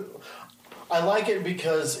gonna do, I like it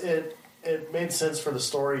because it made sense for the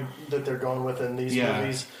story that they're going with in these Yeah.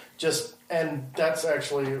 movies. And that's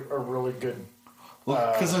actually a really good,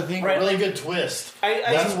 because I think Right. really good twist. I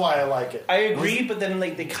That's why I like it. I agree, but then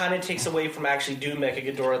like they kind of takes away from actually doing Mecha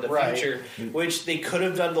Ghidorah in the Right. future, which they could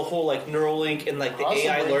have done the whole like Neuralink and like the Possibly.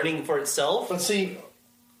 AI learning for itself. But see,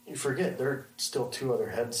 you forget there are still 2 other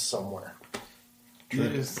heads somewhere.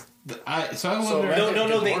 so I So wonder. Mecha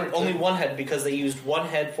No, they Ghidorah only too. one head because they used one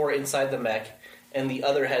head for inside the mech and the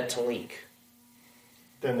other head to link.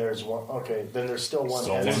 Then there's one. Okay, then there's still one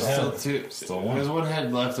Still head. one There's head. still two. Still one. There's one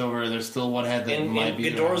head left over. There's still one head that And might be.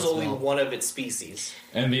 Ghidorah's around only still. one of its species.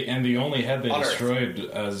 And the only head they On Earth.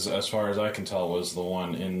 destroyed, as far as I can tell, was the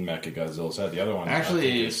one in Mechagodzilla's head. The other one, Actually-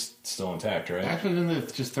 I think, is still intact, right? Actually, didn't they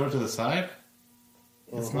just throw it to the side?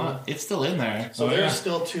 It's not. It's still in there. So Oh, there's yeah.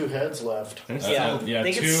 still 2 heads left. There's Yeah, still, yeah,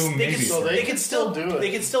 they could, two, they maybe could, So three. they could still do it.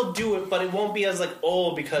 They could still do it, but it won't be as like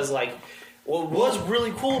because like what was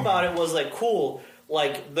really cool about it was like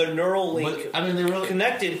like the neural link But, I mean, they really.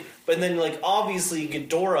 connected, but then like obviously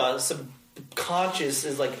Ghidorah subconscious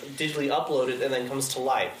is like digitally uploaded and then comes to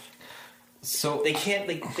life. So They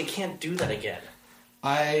can't do that again.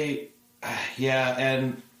 yeah,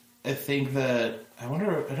 and I think that I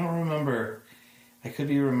wonder. I don't remember. I could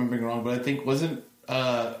be remembering wrong, but I think wasn't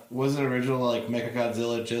original like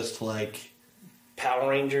Mechagodzilla just like Power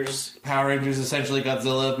Rangers. Power Rangers essentially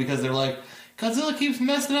Godzilla because they're like Godzilla keeps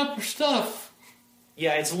messing up your stuff.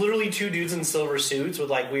 Yeah, it's literally 2 dudes in silver suits with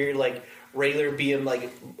like weird like regular BM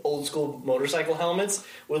like old school motorcycle helmets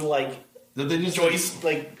with like Did they just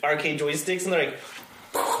like arcade joysticks, and they're like,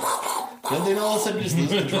 Then they all of a sudden just lose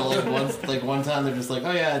control. Like one time they're just like,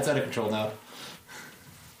 oh yeah, it's out of control now.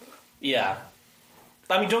 yeah.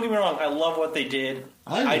 I mean, don't get me wrong. I love what they did.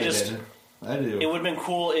 I do. It would have been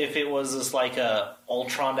cool if it was this like a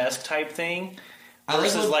Ultron-esque type thing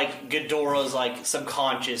versus like Ghidorah's like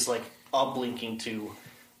subconscious like uplinking to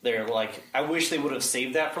their like. I wish they would have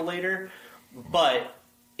saved that for later, but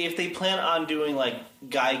if they plan on doing like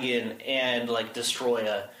Gigan and like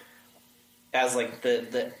Destroya as like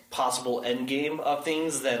the possible end game of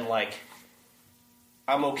things, then like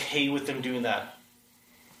I'm okay with them doing that.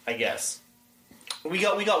 I guess we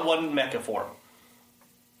got one mecha form.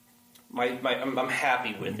 I'm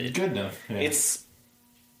happy with it. Good enough. Yeah.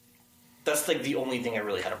 That's like the only thing I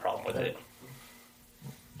really had a problem with it.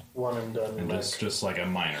 One and done. And just like a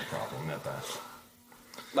minor problem at that.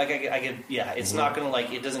 Like I could, yeah. It's not gonna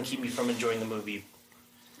like it doesn't keep me from enjoying the movie.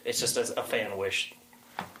 It's just a fan wish.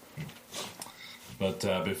 But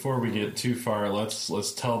before we get too far, let's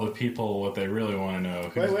tell the people what they really want to know.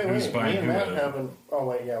 Who's wait. buying Me and who Matt at- haven't. Oh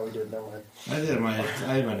wait, yeah, we did. Never mind.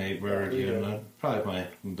 I had my name review, and probably my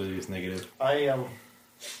biggest negative. I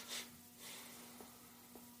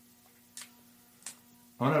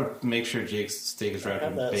want to make sure Jake's steak is wrapped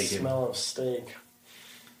have in that bacon. smell of steak.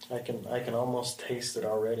 I can almost taste it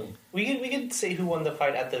already. We could say who won the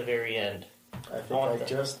fight at the very end. I think I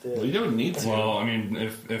just did. We don't need to. Well, I mean,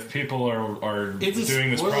 if people are It's a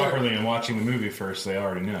doing this spoiler. properly and watching the movie first, they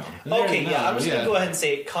already know. Okay, yeah. I'm just Yeah. gonna go ahead and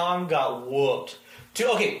say it. Kong got whooped.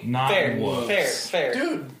 Not fair, whoops. fair.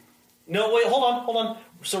 Dude, No, wait, hold on.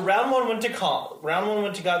 So round one went to Kong. Round one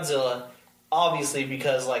went to Godzilla. Obviously,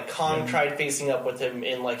 because like Kong tried facing up with him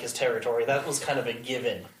in like his territory. That was kind of a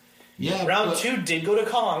given. Yeah. Round but- 2 did go to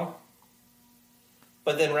Kong,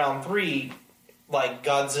 but then round 3, like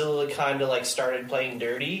Godzilla kind of like started playing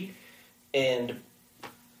dirty and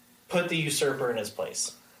put the usurper in his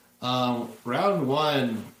place. Round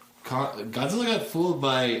 1, Godzilla got fooled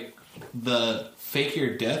by the fake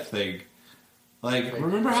your death thing. Like,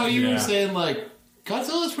 remember how you were saying like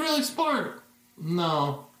Godzilla's really smart?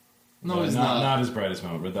 No, he's not. Not his brightest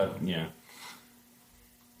moment, but that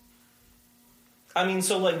I mean,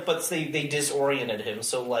 so like, but they disoriented him,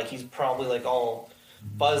 so like he's probably like all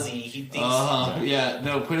fuzzy. He thinks. Yeah,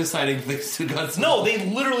 no, put aside things to Godzilla. No, they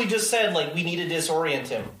literally just said like we need to disorient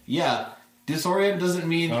him. Yeah, disorient doesn't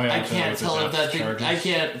mean Oh, yeah, I so can't with the tell if depth that thing. charges. I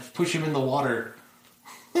can't push him in the water.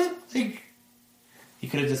 Like, he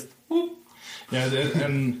could have just. Whoop. yeah,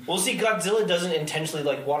 and Well, see, Godzilla doesn't intentionally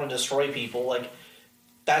like want to destroy people. Like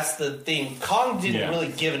that's the thing. Kong didn't Yeah. really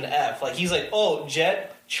give an F. Like he's like, oh,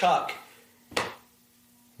 Jet, Chuck.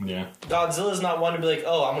 yeah. Godzilla's not one to be like,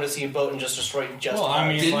 oh, I'm going to see a boat and just destroy just. Well, I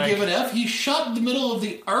mean, Didn't like, give an F. He shot in the middle of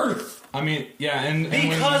the earth. I mean, yeah, and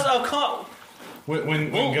because of Kong.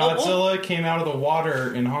 when Well, Godzilla came out of the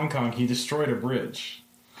water in Hong Kong, he destroyed a bridge.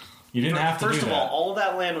 You didn't have to First do of that. all of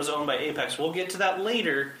that land was owned by Apex. We'll get to that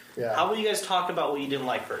later. Yeah. How about you guys talk about what you didn't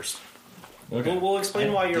like first? Okay. We'll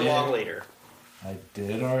explain why you're did. wrong later. I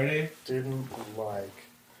did already. didn't like.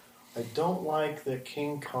 I don't like that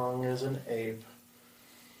King Kong is an ape.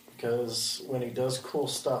 Because when he does cool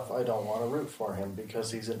stuff, I don't want to root for him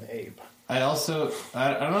because he's an ape. I also.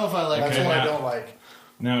 I don't know if I like. That's Okay, what I now- don't like.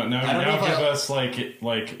 No, I don't know now if give I- us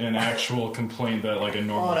like an actual complaint that like a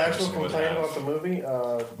normal Oh, an actual person would complaint have. about the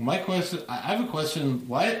movie? My question. I have a question.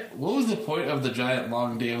 What was the point of the giant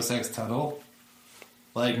long Deus Ex tunnel?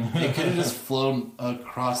 Like, they could have just flown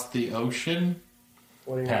across the ocean.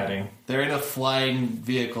 What do you Padding. They're in a flying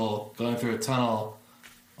vehicle going through a tunnel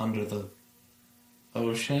under the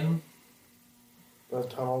ocean. mean? The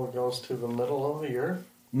tunnel that goes to the middle of the earth?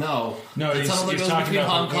 No, No, the he's tunnel that goes talking between about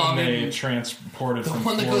Hong Kong when they and transported the from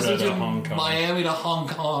one that goes Florida to between Hong Kong. Miami to Hong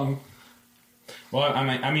Kong. Well,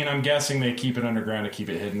 I mean, I'm guessing they keep it underground to keep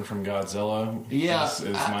it hidden from Godzilla. Yeah, is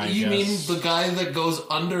my you guess. mean the guy that goes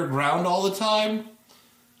underground all the time?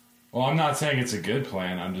 Well, I'm not saying it's a good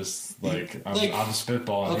plan. I'm just I'm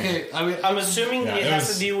spitballing. Okay, here. I mean, I'm assuming Yeah, it it has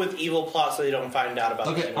was- to deal with evil plot so they don't find out about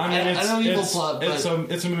Okay, the evil I mean, I know evil plot, but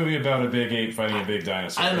it's a movie about a big ape fighting a big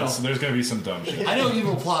dinosaur. I don't know. So there's going to be some dumb shit. I know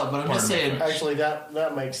evil plot, but I'm just Pardon me. saying. Actually,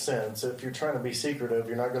 that makes sense. If you're trying to be secretive,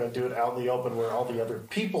 you're not going to do it out in the open where all the other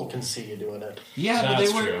people can see you doing it. Yeah, but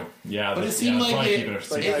That's they were. true. Yeah, but it seemed like probably they- keep it a Like,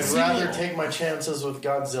 secret. It I'd seemed rather like- take my chances with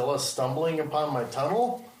Godzilla stumbling upon my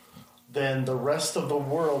tunnel than the rest of the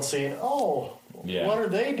world saying, oh, Yeah. What are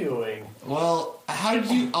they doing? Well, how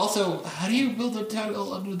do you build a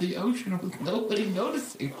tunnel under the ocean with nobody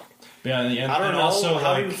noticing? Yeah, and I don't and know also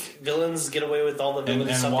how like, do villains get away with all the villains.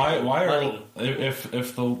 and something why like are money?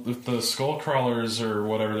 if the skull crawlers or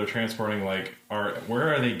whatever they're transporting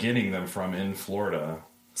where are they getting them from in Florida?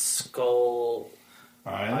 Skull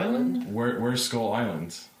Island? Where's Skull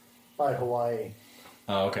Island? By Hawaii.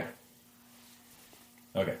 Oh, okay.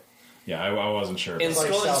 Okay. Yeah, I wasn't sure. And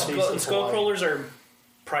like southeast of skull Hawaii. crawlers are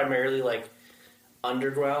primarily like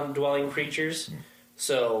underground dwelling creatures.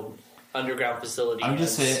 So underground facilities. I'm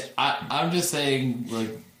just saying, like,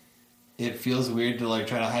 it feels weird to like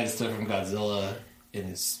try to hide stuff from Godzilla in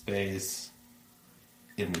his space,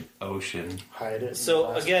 in the ocean. Hide it. So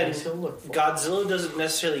Last again, place he'll look for. Godzilla doesn't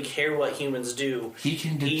necessarily care what humans do. He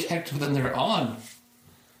can detect when they're on.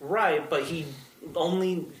 Right, but he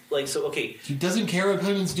only okay. He doesn't care what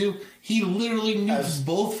humans do. He literally nukes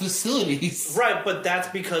both facilities. Right, but that's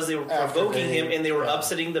because they were After provoking they- him and they were yeah.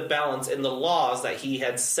 upsetting the balance and the laws that he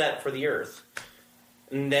had set for the Earth.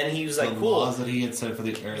 And then he was like, The "Cool, laws that he had set for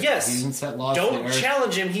the Earth. yes, He didn't set laws for the don't Earth.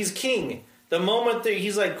 challenge him. He's king." The moment that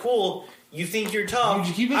he's like, "Cool, you think you're tough?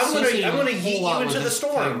 You keep I'm gonna associating a whole yeet you lot into with the this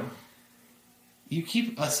storm." thing. You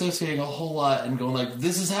keep associating a whole lot and going like,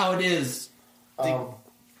 "This is how it is."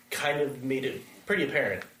 Kind of made it pretty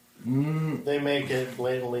apparent. They make it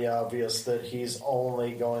blatantly obvious that he's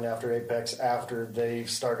only going after Apex after they've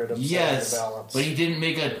started upsetting Yes, the balance. but he didn't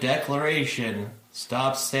make a declaration.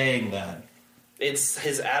 Stop saying that. It's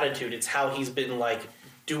his attitude. It's how he's been like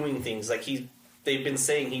doing things. Like they've been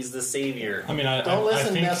saying he's the savior. I mean, Don't listen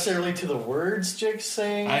I think, necessarily to the words Jake's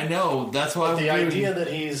saying. I know. That's why The I'm idea that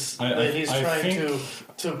he's I trying think-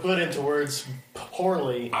 to put into words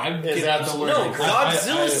poorly I'm is getting out the absolutely word. No, correct.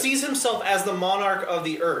 Godzilla sees himself as the monarch of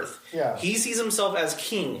the earth. Yeah. He sees himself as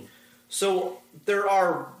king. So there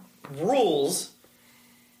are rules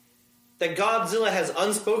that Godzilla has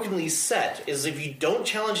unspokenly set is if you don't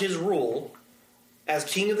challenge his rule as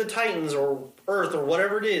king of the Titans or Earth or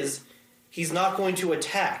whatever it is, he's not going to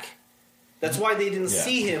attack. That's why they didn't Yeah.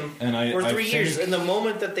 see him And for I 3 years. think- And the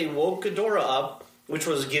moment that they woke Ghidorah up, which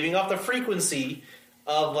was giving off the frequency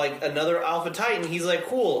of like another Alpha Titan, he's like,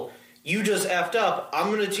 "Cool, you just effed up. I'm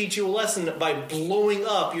going to teach you a lesson by blowing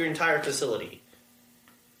up your entire facility."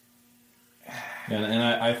 and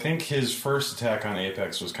I think his first attack on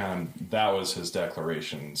Apex was that was his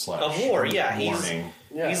declaration / Of war, yeah. warning.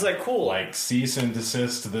 He's like, "Cool." Like, cease and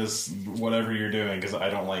desist this whatever you're doing because I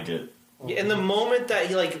don't like it. In the moment that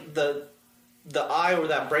he like the eye or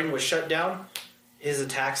that brain was shut down, his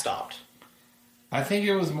attack stopped. I think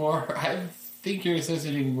it was more. I think you're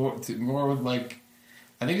associating more with like.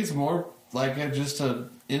 I think it's more like just a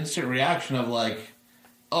instant reaction of like,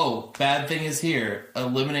 oh, bad thing is here.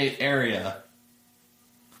 Eliminate area.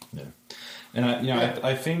 Yeah, and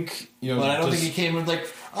I think But I don't think he came in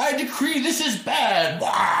like, I decree this is bad.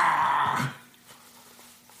 Wah!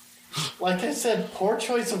 Like I said, poor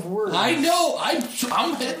choice of words. I know.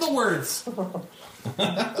 I'm hitting the words.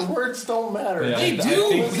 The words don't matter. Yeah. They I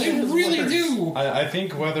do. think- They really do. I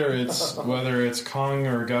think whether it's Kong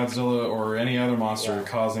or Godzilla or any other monster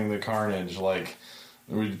causing the carnage, like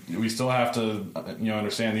we still have to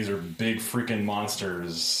understand these are big freaking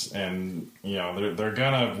monsters, and they're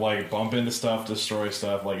gonna like bump into stuff, destroy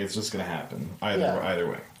stuff. Like it's just gonna happen either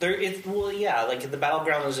way. Like the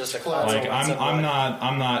battleground was just a cloud. Like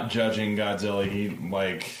I'm not judging Godzilla. He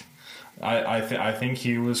like. I think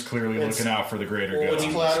he was clearly looking out for the greater good. It's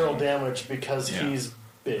collateral damage because he's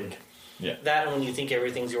big. Yeah. That and when you think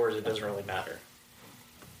everything's yours, it doesn't really matter.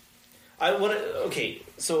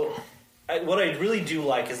 What I really do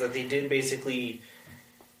like is that they did basically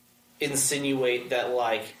insinuate that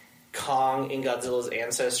like Kong and Godzilla's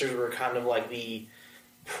ancestors were kind of like the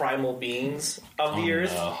primal beings of the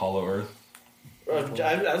Earth. Hollow Earth.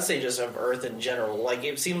 I'd say just of Earth in general. Like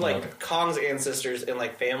it seemed like Kong's ancestors and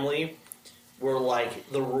like family were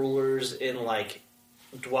like the rulers and like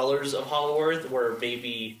dwellers of Hollow Earth, where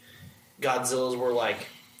maybe Godzilla's were like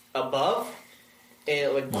above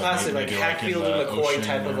and like classic like maybe Hatfield like in and the McCoy ocean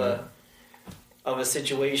type or- of a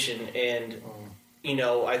situation. And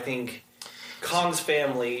I think Kong's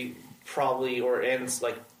family probably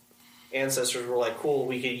ancestors were like, cool,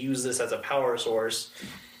 we could use this as a power source.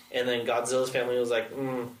 And then Godzilla's family was like,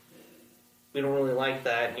 we don't really like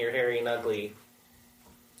that, and you're hairy and ugly.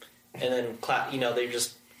 And then, they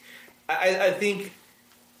just... I think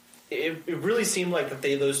it really seemed like that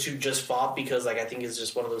those two just fought because, like, I think it's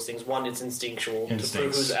just one of those things. One, it's instinctual to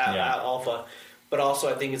prove who's at alpha. But also,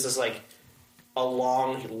 I think it's just, like, a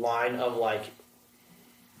long line of, like,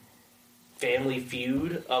 family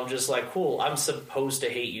feud of just like, cool, I'm supposed to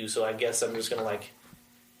hate you, so I guess I'm just gonna like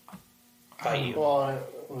fight you. Well,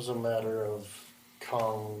 it was a matter of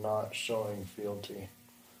Kong not showing fealty.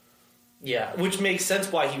 Yeah, which makes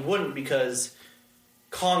sense why he wouldn't, because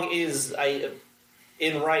Kong is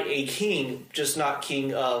in right a king, just not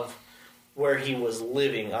king of where he was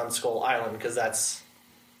living on Skull Island, because that's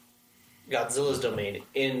Godzilla's domain.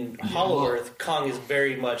 In Hollow Earth, Kong is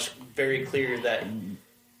very clear that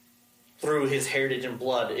through his heritage and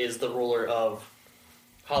blood is the ruler of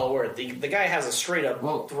Hollow Earth. The guy has a straight up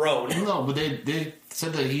throne. No, but they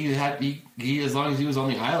said that he as long as he was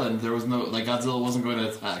on the island, there was no like Godzilla wasn't going to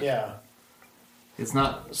attack. Yeah. It's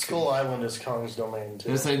not Skull Island is Kong's domain too.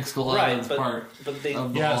 They're saying Skull Island's part. But they,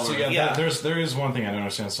 of the Yeah, Hollow so Earth. there is one thing I don't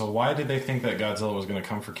understand. So why did they think that Godzilla was going to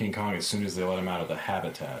come for King Kong as soon as they let him out of the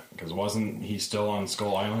habitat? Because wasn't he still on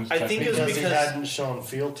Skull Island? I think it was Because he because- hadn't shown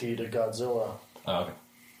fealty to Godzilla, Oh, okay.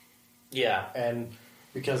 yeah. and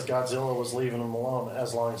because Godzilla was leaving him alone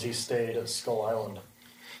as long as he stayed at Skull Island.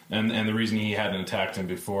 And the reason he hadn't attacked him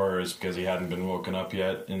before is because he hadn't been woken up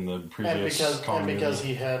yet in the previous Kong movie. because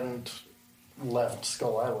he hadn't left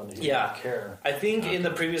Skull Island. He Yeah. didn't care. I think in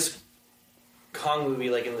the previous Kong movie,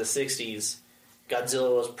 like in the 60s,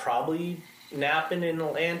 Godzilla was probably napping in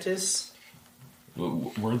Atlantis.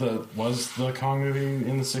 Was the Kong movie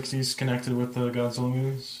in the 60s connected with the Godzilla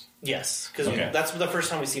movies? Yes, because Okay. that's the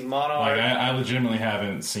first time we see Monarch. Like I legitimately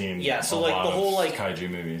haven't seen Yeah, so, a like, lot the whole, of like- kaiju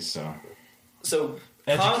movies, so So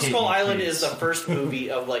Educate Kong Skull me, Island please. is the first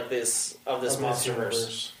movie of like this Of this monsterverse,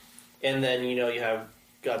 universe. and then you have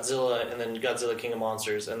Godzilla, and then Godzilla King of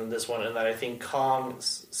Monsters, and then this one, and then I think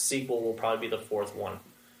Kong's sequel will probably be the fourth one.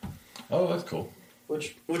 oh, that's cool.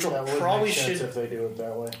 Which will that would probably make sense should- if they do it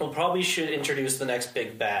that way. We'll probably should introduce the next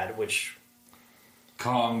big bad, which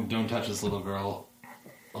Kong, don't touch this little girl.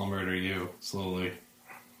 I'll murder you slowly.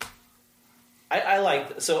 I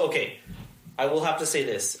like. So okay, I will have to say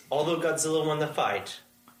this: although Godzilla won the fight,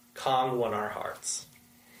 Kong won our hearts.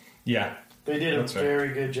 Yeah, They did a That's fair.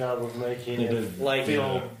 very good job of making They it did. Like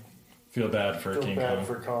feel, feel bad for feel King bad Kong.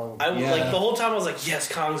 for Kong. I Yeah. like the whole time. I was like, yes,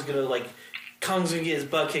 Kong's gonna get his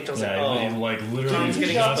butt kicked. I was Yeah, like, he oh, like Kong's literally gonna he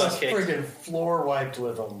get got his the butt kicked. friggin' floor wiped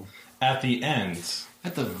with him. at the end.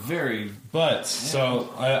 At the very But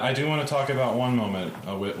so I do want to talk about one moment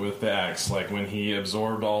with the axe, like when he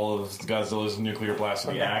absorbed all of Godzilla's nuclear blast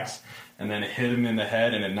with the axe, and then it hit him in the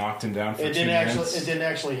head, and it knocked him down for It 2 didn't minutes.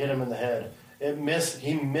 actually hit him in the head. He missed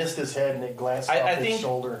his head and it glanced I off his think.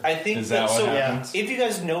 shoulder. I think Is that what so. happened? If you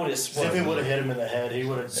guys notice, if it would have hit him in the head, he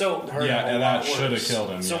would have So- hurt Yeah, him a and lot that should have worse. killed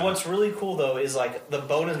him. So yeah. what's really cool though is like the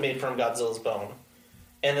bone is made from Godzilla's bone,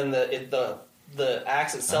 and then the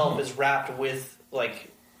axe itself is wrapped with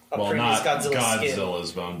like a well, previous not Godzilla's skin.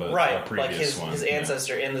 Godzilla's bone, but a Right, previous like his one. his yeah.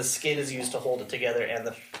 ancestor, and the skin is used to hold it together, and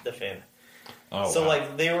the fin. Oh, So wow.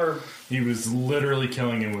 like they were, he was literally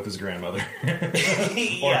killing him with his grandmother, or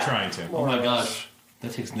yeah, trying to. oh my gosh,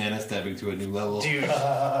 that takes nana stabbing to a new level. dude,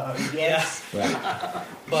 Yes. yeah.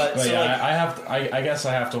 But But so yeah, like, I guess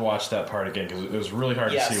I have to watch that part again because it was really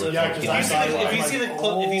hard yeah, to see. so what yeah, the- 'cause if I you saw see it, the, if I'm you see the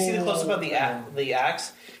like, if you see the close up oh. of the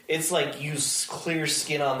axe, it's like you clear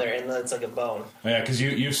skin on there, and then it's like a bone. yeah, because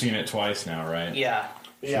you've seen it twice now, right? Yeah,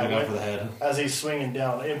 Yeah, Should've gone when- for the head. as he's swinging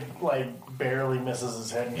down, it like barely misses his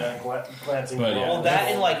head and glancing But, down. yeah. well, that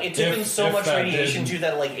and like it took If- him so if much that radiation did- too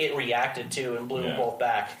that like it reacted to and blew them Yeah. both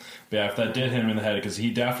back. Yeah, if that did hit him in the head, because he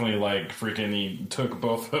definitely he took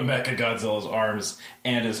both of Mecha Godzilla's arms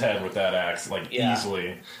and his head with that axe Yeah.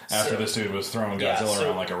 easily. After So- this dude was throwing Yeah, Godzilla so-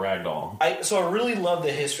 around like a rag doll. I really love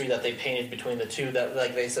the history that they painted between the two. That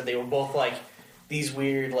like they said they were both like these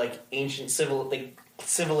weird like ancient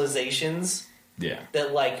civilizations Yeah,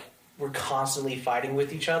 that like were constantly fighting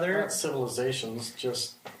with each other. Not civilizations,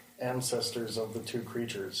 just ancestors of the two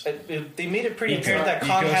creatures. They made it pretty Eco- apparent that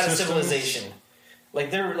Kong had a ecosystems? civilization. Like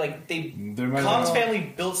they're There might Kong's have- family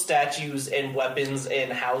built statues and weapons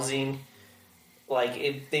and housing.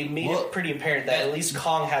 Like they made Well, it pretty apparent that at least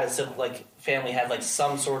Kong had family had like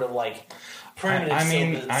some sort of like primitive I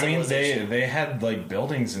mean, civilization. they had like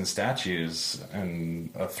buildings and statues and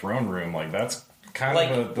a throne room. Like that's kind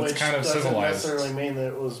Like- of Which kind of doesn't civilized. necessarily mean that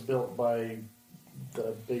it was built by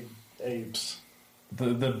the big apes.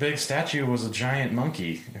 The big statue was a giant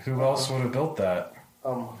monkey. Who else would have built that?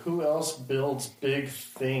 Who else builds big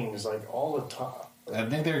things like all the time? I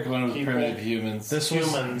think they're going with People- primitive humans.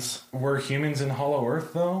 Humans. Were humans in Hollow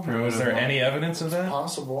Earth though? Was Primitive there one. any evidence of that?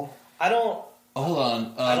 Possible. I don't. Oh, hold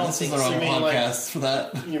on. I don't This is think the so. wrong You mean, like- podcast for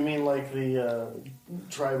that. You mean like the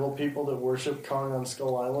tribal people that worship Kong on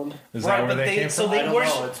Skull Island? Is Right, that where but they came so from? I they don't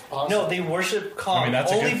worship. know, it's possible. No, they worship Kong I mean,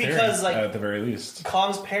 that's a only good theory, because like at the very least.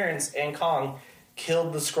 Kong's parents and Kong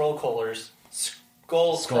killed the skull crawlers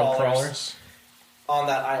on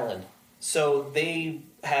that island. So they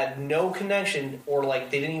had no connection, or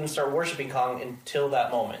like they didn't even start worshiping Kong until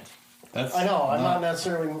that moment. I know. I'm not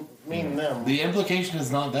necessarily meaning them. The implication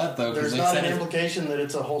is not that, though. There's not an implication that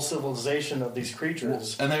it's a whole civilization of these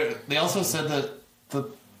creatures. And they also said that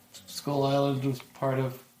the Skull Island was part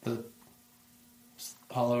of the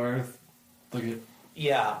Hollow Earth. Look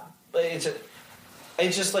at but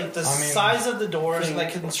it's just like the size of the doors and the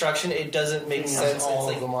construction. It doesn't make sense. All it's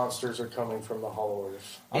like of the monsters are coming from the Hollow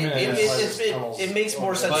Earth. It makes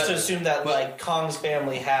more sense to assume that like Kong's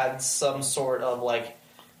family had some sort of like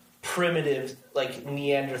primitive, like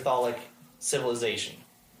Neanderthalic civilization.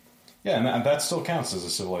 Yeah, and that still counts as a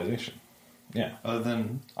civilization. Yeah. other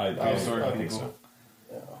than I think so.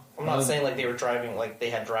 I'm not saying like they were driving, like they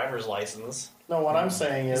had driver's license. No, what I'm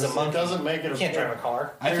saying is It's a monkey. it doesn't make it You a... can't drive a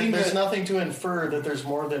car. I think there's that nothing to infer that there's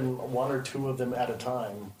more than one or two of them at a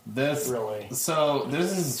time. this Really. So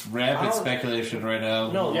this is rampant speculation right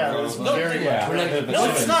now. No, Yeah, We're it's about- very Yeah. much. No,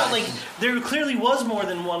 it's not. Like there clearly was more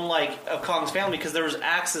than one like of Kong's family because there was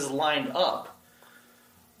axes lined up.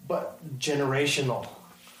 But generational.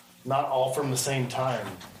 Not all from the same time.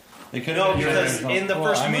 They could No, have been because generational. in the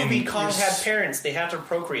first I mean, movie, Kong you're had parents. They have to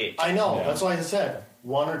procreate. I know. Yeah. That's why I said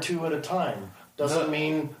one or two at a time. Doesn't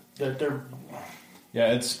mean that they're...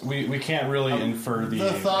 Yeah, we can't really infer the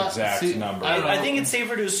exact number. I think it's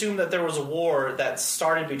safer to assume that there was a war that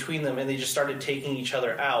started between them and they just started taking each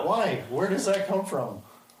other out. Why? Where does that come from?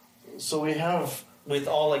 So we have... With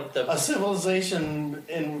all like the A civilization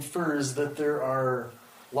infers that there are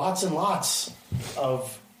lots and lots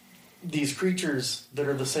of these creatures that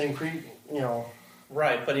are the same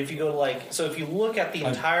right, but if you go if you look at the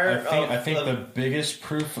entire, I think the biggest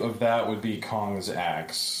proof of that would be Kong's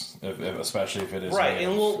axe, especially if it is right, made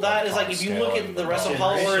and of, that is Kong's like if you scale look and at the rest of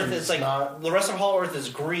Hollow Generations, Earth, it's like not- the rest of Hollow Earth is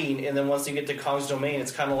green, and then once you get to Kong's domain,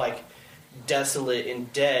 it's kind of like desolate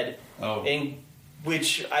and dead. Oh. And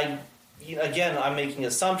which I'm making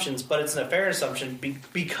assumptions, but it's a fair assumption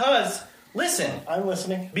because listen. I'm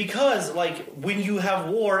listening. Because, like, when you have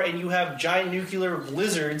war and you have giant nuclear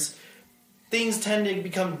blizzards, things tend to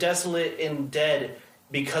become desolate and dead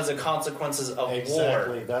because of consequences of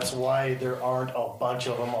Exactly. war. That's why there aren't a bunch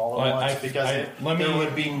of them all at Well, once, because there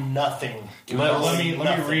would be nothing. Let me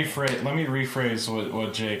Nothing. rephrase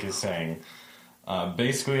what Jake is saying.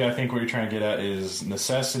 Basically, I think what you're trying to get at is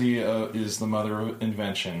necessity is the mother of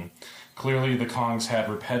invention. Clearly, the Kongs had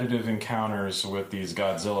repetitive encounters with these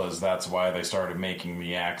Godzillas. That's why they started making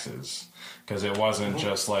the axes. Because it wasn't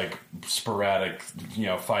just like sporadic,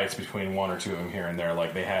 fights between one or two of them here and there.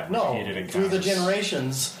 Like they had repeated encounters. Through the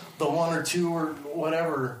generations, the one or two or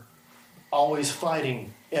whatever, always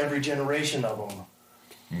fighting every generation of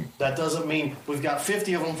them. That doesn't mean we've got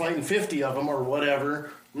 50 of them fighting 50 of them or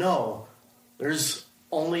whatever. No, there's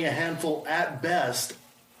only a handful at best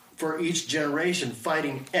for each generation,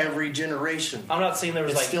 fighting every generation. I'm not saying there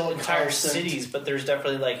was It's like still entire constant. cities, but there's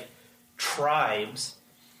definitely like tribes.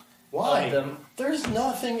 Why? Of them. There's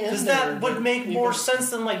nothing in Because there. that would make more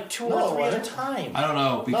sense than like two No, or three at a what? time. I don't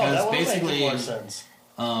know No, because that would basically, make more sense.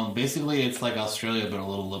 basically it's like Australia but a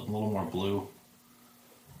little more blue.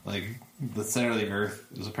 Like the center of the Earth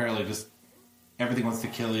is apparently just everything wants to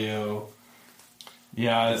kill you.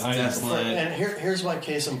 Yeah, It's desolate. And here's my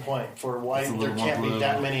case in point for why It's a there little can't more be blue.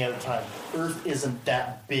 that many at a time. Earth isn't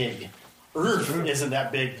that big. Earth isn't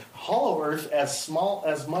that big. Hollow Earth, as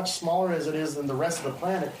much smaller as it is than the rest of the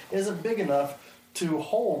planet, isn't big enough to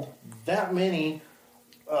hold that many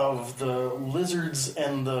of the lizards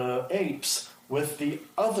and the apes with the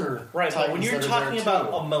other Right, but when titans you're that are talking there,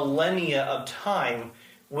 about too. a millennia of time,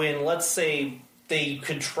 when let's say they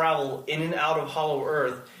could travel in and out of Hollow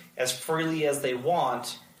Earth as freely as they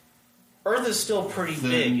want, Earth is still pretty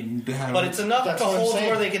Then big, have- but it's enough That's to what I'm hold saying.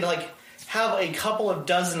 where they could like have a couple of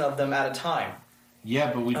dozen of them at a time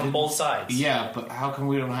Yeah, but we on didn't. both sides. Yeah, but how come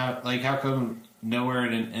we don't have how come nowhere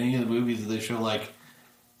in any of the movies do they show like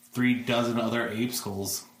 36 other ape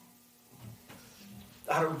skulls?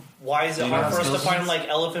 Why is it You hard know, for us to skeletons? find like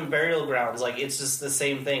elephant burial grounds? Like it's just the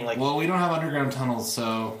same thing. Like Well, we don't have underground tunnels,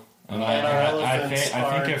 so And And our I elephants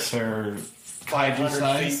think if they're 500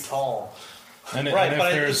 500 feet tall. and right, if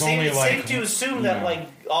but there's it's safe, only it's like safe to assume that yeah. like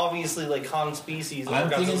obviously like Kong species or I'm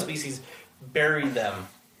Godzilla thinking- species buried them.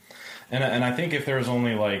 And I think if there was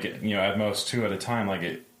only like at most two at a time,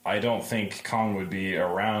 I don't think Kong would be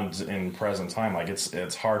around in present time. Like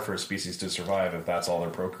it's hard for a species to survive if that's all they're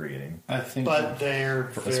procreating. I think. But they're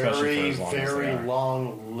especially for very, as long as they very are.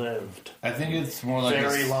 long lived. I think it's more like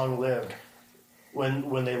Very long lived.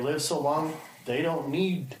 When they live so long, they don't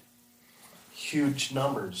need huge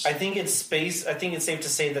numbers. I think it's safe to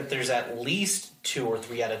say that there's at least 2 or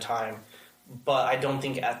 3 at a time, but I don't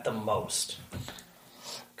think at the most.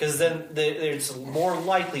 Because then it's more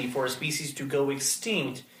likely for a species to go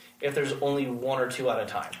extinct if there's only 1 or 2 at a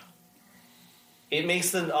time. It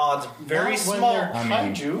makes the odds very Not when small. they're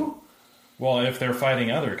kaiju. Well, if they're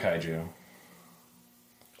fighting other kaiju.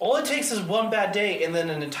 All it takes is one bad day, and then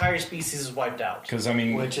an entire species is wiped out. Because, I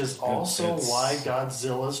mean... Which is also why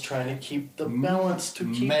Godzilla's trying to keep the balance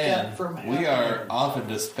to keep Man, that from happening. we are off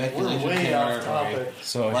into speculation. We're way off territory. topic.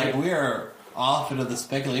 So Like, we are off into the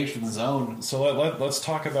speculation zone. So let's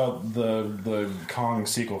talk about the Kong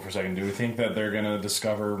sequel for a second. Do we think that they're going to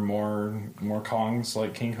discover more Kongs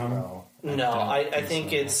like King Kong? No. I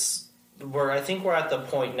think we're at the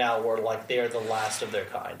point now where like they are the last of their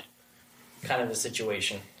kind of a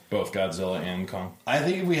situation. Both Godzilla and Kong. I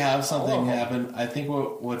think if we have something All of them. happen, I think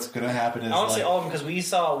what's going to happen is I won't say like, all of them because we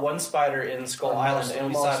saw one spider in Skull Island and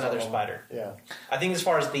we saw Most of another them. spider. Yeah. I think as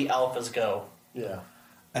far as the alphas go, Yeah.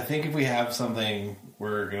 I think if we have something,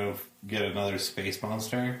 we're going to get another space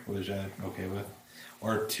monster, which I'm okay with,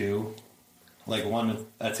 or 2, like one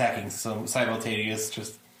attacking some simultaneous.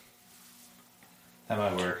 Just that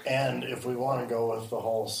might work. And if we want to go with the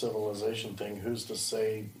whole civilization thing, who's to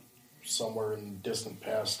say somewhere in the distant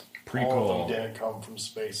past all Prequel. of them didn't come from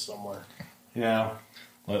space somewhere? Yeah.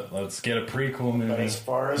 Let's get a prequel But movie. as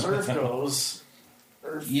far as Earth goes,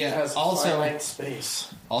 Earth Yeah, has also- finite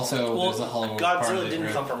space. Also, well, there's a whole part of Godzilla the didn't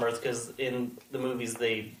Earth- come from Earth because in the movies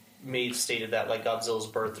they stated that like Godzilla's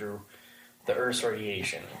birth through the Earth's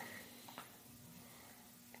radiation.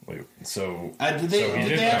 Wait, so did they, so he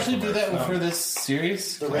did they come actually from do Earth. that for this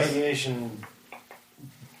series? The radiation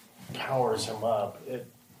powers him up.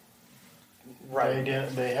 Right.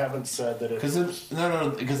 They haven't said that it.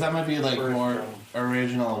 Because that might be like Earth more from-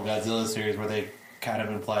 original Godzilla series where they kind of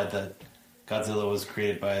implied that Godzilla was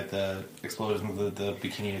created by the explosion of the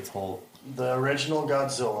Bikini Atoll. The original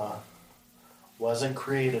Godzilla wasn't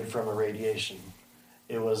created from a radiation.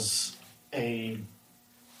 It was a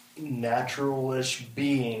natural-ish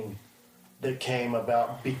being that came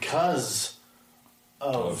about because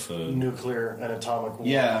of Of the- nuclear and atomic war.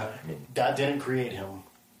 Yeah. That didn't create him.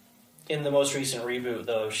 In the most recent reboot,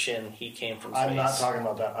 though, Shin, he came from space. I'm not talking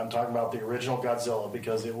about that. I'm talking about the original Godzilla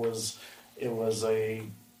because it was a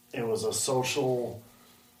social.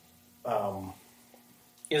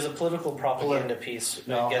 It was a political propaganda piece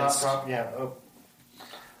against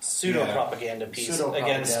pseudo propaganda piece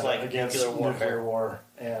against like nuclear warfare. war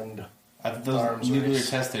and Those arms nuclear race.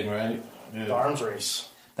 testing, right? the arms race.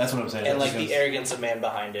 That's what I'm saying. And like Because the arrogance of man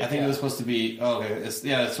behind it. I think it was supposed to be. Oh, okay.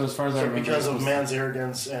 So as far as I So remember, because it of was- man's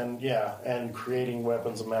arrogance and creating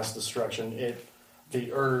weapons of mass destruction,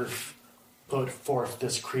 the Earth put forth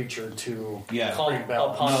this creature to Yeah. Called bring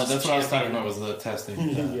balance. upon No, us that's what I was talking champion. about. Was the testing?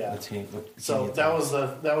 Yeah. The So that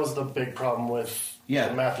was the big problem with Yeah.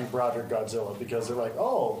 the Matthew Broderick Godzilla because they're like,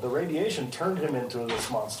 oh, the radiation turned him into this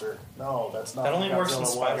monster. No, that's not. That only what works in Godzilla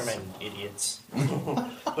was. Spider-Man, idiots.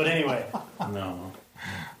 But anyway, no.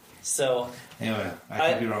 So, Anyway,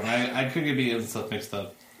 I could be wrong. I could be getting stuff mixed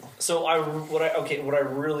up. so what I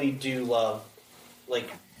really do love, like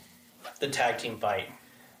the tag team fight,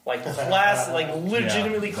 like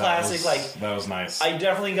legitimately Yeah, classic. that was nice. I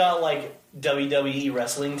definitely got like WWE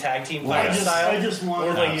wrestling tag team fight Yes. style. I just want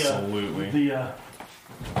Or like, Absolutely.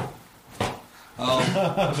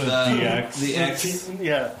 Oh, DX. The X.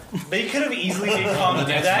 yeah. They could have easily made Kong The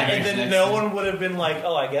do next that, and generation then X no Men. one would have been like,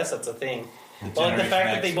 "Oh, I guess that's a thing." But like the Generation fact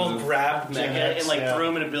that X they both move. grabbed Gen Mecha X, and like yeah. threw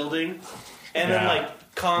him in a building, and then Yeah.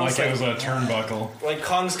 like Kong's like it was like, a turnbuckle. like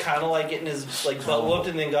Kong's kind of like getting his like butt whooped,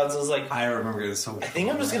 and then Godzilla's like, I remember it so much. I think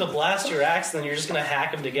I'm just gonna blast your axe, and then you're just gonna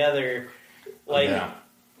hack them together. Like, Yeah.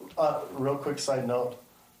 Real quick side note: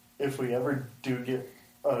 if we ever do get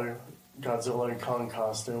a Godzilla and Kong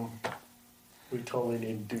costume, we totally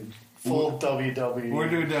need to do full WWE. We're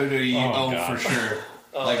doing WWE. Oh, Oh, God. for sure.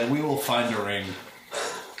 Like we will find a ring.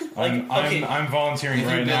 okay. I'm volunteering If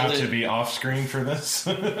you right now build it- to be off screen for this.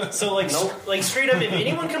 so like, like straight up, if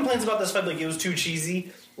anyone complains about this fight, like it was too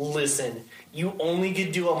cheesy, listen, you only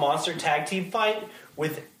could do a monster tag team fight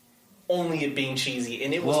with only it being cheesy,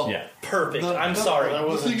 and it was Well, yeah. perfect. the- I'm the- sorry. That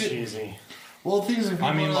wasn't Look at- cheesy. Well, things are.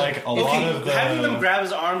 I mean, like a lot Okay, of the having them grab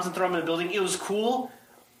his arms and throw him in a building, it was cool,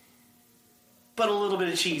 but a little bit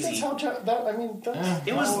of That's cheesy. how.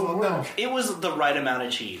 It was how it would work. it was the right amount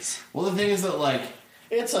of cheese. Well, the thing is that like,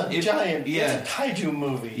 It's a If- yeah. It's a kaiju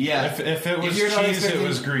movie. yeah, if it was you're not cheese, it expecting-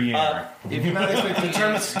 was Gruyere. if you're not expecting In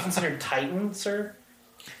terms considered Titan, sir,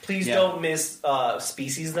 please Yeah. don't miss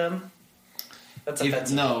species them. That's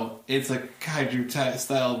offensive. no, it's a kaiju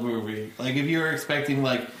style movie. Like if you were expecting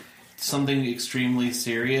like something extremely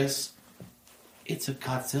serious, it's a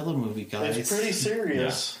Godzilla movie, guys. It's pretty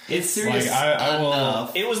serious. It's serious I will-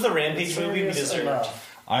 enough. It was the Rampage movie we Serious deserved. enough.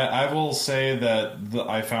 I will say that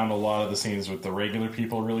I found a lot of the scenes with the regular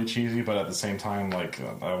people really cheesy, but at the same time, like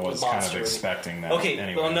I was kind of Monster. expecting that. Okay,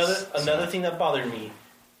 anyways, well, another so. thing that bothered me,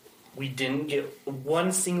 we didn't get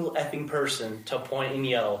one single effing person to point and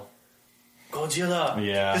yell, Godzilla.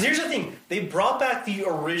 Yeah. Because here's the thing, they brought back the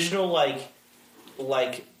original like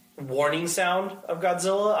warning sound of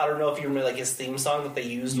Godzilla. I don't know if you remember like his theme song that they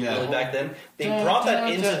used really back then. They brought that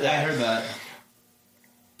into that. I heard that.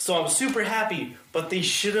 So I'm super happy, but they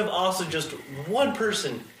should have also just one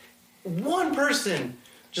person,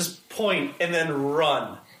 just point and then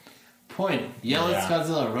run. Point. Yell Yeah. at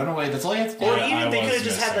Godzilla. Run away. That's all you have to do. Or I even they was could have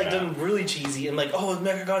just had like missing done really cheesy and like, oh, it's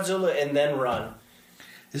Mechagodzilla, and then run.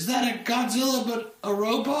 Is that a Godzilla but a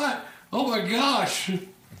robot? Oh my gosh.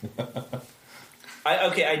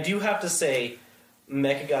 I do have to say,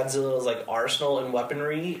 Mechagodzilla's like arsenal and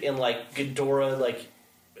weaponry, and like Ghidorah like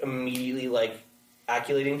immediately like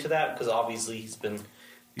acculating to that because obviously he's been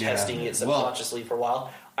testing it subconsciously for a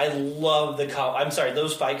while. I love those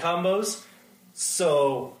fight combos.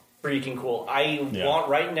 So freaking cool. I want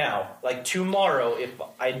right now, like tomorrow, if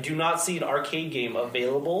I do not see an arcade game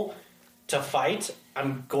available to fight,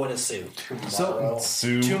 I'm going to sue. Tomorrow.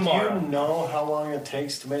 Sue. Tomorrow. You know how long it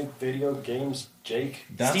takes to make video games, Jake?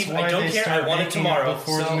 That's Steve, why I don't they care. start I want it making tomorrow.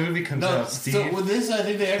 before the movie comes out. Steve. So with this, I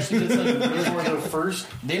think they actually did something really For the first,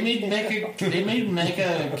 They made Mecha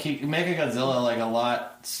Godzilla like a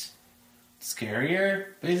lot scarier,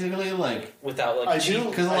 basically. Like Without like I cheap. do.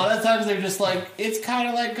 because a lot of times they're just like it's kind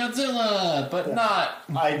of like Godzilla, but not.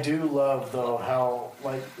 I do love though how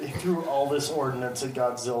like they threw all this ordnance at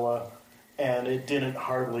Godzilla, and it didn't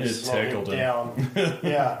hardly It slow him tickled him. down.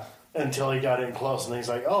 Yeah, until he got in close, and he's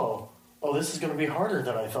like, "Oh, this is going to be harder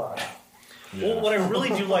than I thought." Yeah. Well, what I really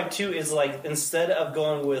do like too is like instead of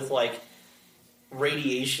going with like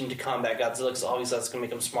radiation to combat Godzilla, because obviously that's going to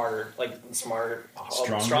make him smarter,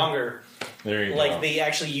 stronger. There you Like go. they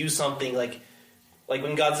actually use something like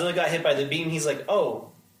when Godzilla got hit by the beam, he's like, oh,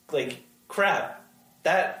 like crap,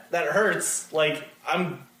 that hurts. Like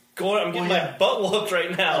I'm getting my butt whooped right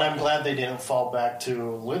And now. I'm glad they didn't fall back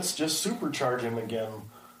to let's just supercharge him again.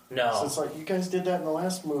 So No, it's like you guys did that in the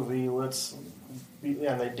last movie.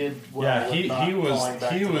 And they did. Well Yeah, with not he falling was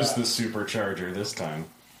back he to was that. the supercharger this time.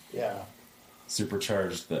 Yeah,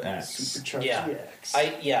 Supercharged the X. supercharge yeah, EX.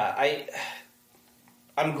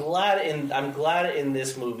 I'm glad in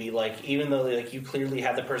this movie, like even though like you clearly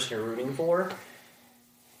have the person you're rooting for,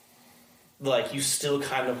 like you still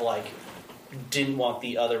kind of like didn't want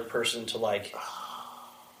the other person to like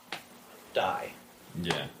die.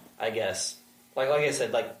 Yeah. I guess. Like I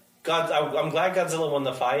said, like I'm glad Godzilla won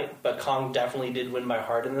the fight, but Kong definitely did win my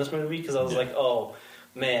heart in this movie because I was like, oh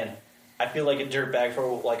man, I feel like a dirtbag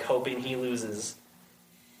for like hoping he loses.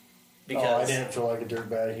 Because I didn't feel like a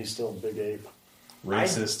dirtbag. He's still a big ape.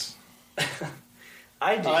 Racist.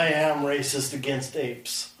 I did. I am racist against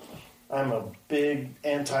apes. I'm a big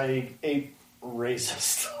anti-ape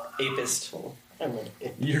racist. Apist. I'm an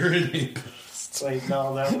ape. You're an ape. Wait,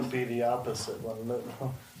 no, that would be the opposite one.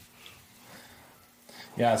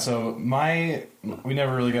 Yeah, so we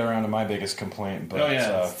never really got around to my biggest complaint, but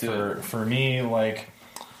let's do it. for me, like,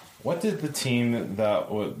 what did the team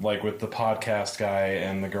that would like with the podcast guy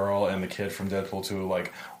and the girl and the kid from Deadpool 2,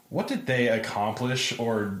 like, what did they accomplish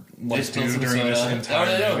or like spilled do some during this soda.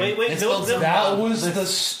 entire No. movie? Wait, They spilled some- That was the They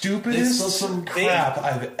stupidest spilled some crap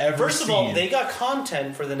I've ever First seen. of all, they got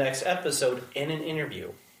content for the next episode in an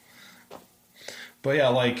interview. But yeah,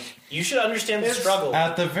 like You should understand the struggle.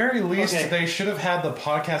 at the very least, Okay. they should have had the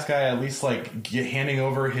podcast guy at least like handing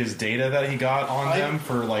over his data that he got on them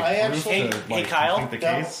for like I proof actually- to Hey, like Kyle? complete the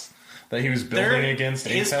That- case that he was building against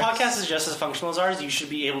his Apex. podcast is just as functional as ours. You should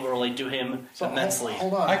be able to relate to him So, immensely.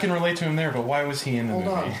 Hold on. I can relate to him there, but why was he in the Hold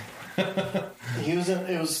movie? on. He was in.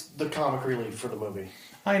 It was the comic relief for the movie,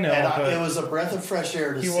 I know, and but it was a breath of fresh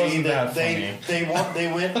air to He see wasn't that that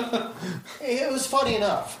they went. It was funny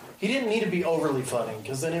enough. He didn't need to be overly funny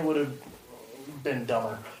because then it would have been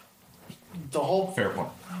dumber. The whole fair point.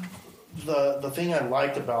 the thing I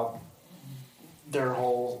liked about their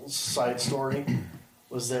whole side story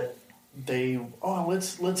was that they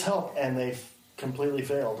let's help, and they completely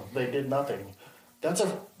failed. They did nothing. That's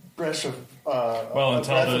a breath of Well, a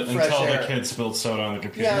until breath the of fresh until air. the kid spilled soda on the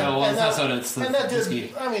computer. Yeah, No, well, and it's not soda, it's the and that did.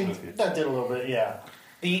 whiskey. I mean, Whiskey. that did a little bit. Yeah,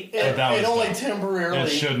 The it, that it was only dumb. temporarily. It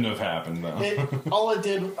shouldn't have happened though. All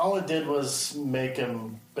it did was make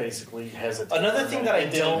him basically hesitate. Another thing that I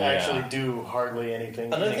it didn't don't- actually do hardly anything.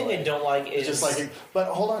 another thing I anyway. don't like is Just like, but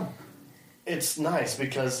hold on. it's nice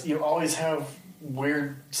because you always have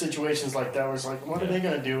weird situations like that where it's like, what are they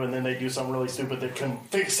going to do? And then they do something really stupid that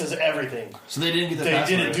fixes everything. So they didn't get the They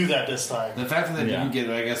password. didn't do that this time. The fact that they didn't get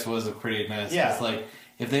it, I guess, was a pretty nice. Yeah. It's like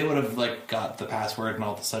if they would have like got the password and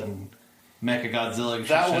all of a sudden Mechagodzilla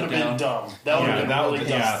That would have been dumb. That would have been really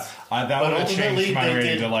dumb. That would have changed my they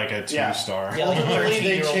rating did- to like a 2-star. Yeah, like a Ultimately, they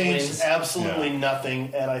 13-year-old changed wins. absolutely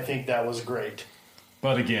nothing, and I think that was great.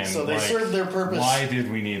 But again, So they like, served their purpose. Why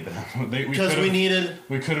did we need that? Because we needed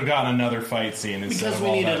gotten another fight scene instead because of we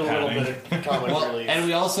all needed that a little padding. bit of comic Well, relief. and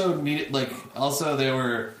we also needed they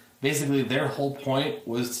were basically their whole point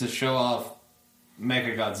was to show off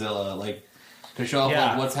Mechagodzilla, like to show off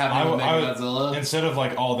like what's happening with Mechagodzilla. Instead of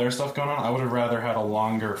like all their stuff going on, I would have rather had a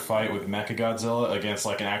longer fight with Mechagodzilla against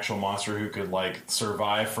like an actual monster who could like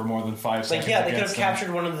survive for more than 5 seconds. Like, yeah, they could have against them.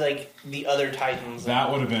 captured one of the other Titans.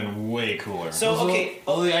 That would have been way cooler. So okay,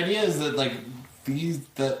 Well, the idea is that like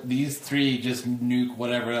these three just nuke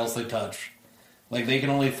whatever else they touch. Like they can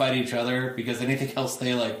only fight each other because anything else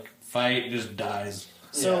they like fight just dies.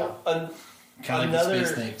 so Kind of like the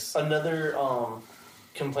space snakes. another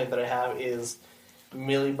complaint that I have is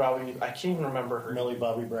Millie Bobby. I can't even remember her. Millie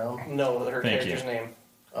Bobby Brown. No, her Thank character's you. name.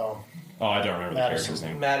 Oh, I don't remember the Madison. character's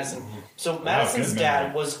name. Madison. So Madison's good dad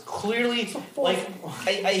memory. was clearly like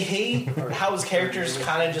I hate how his character's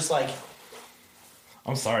kind of just like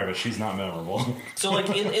I'm sorry, but she's not memorable. so like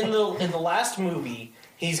in the last movie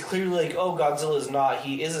he's clearly like, oh, Godzilla is not,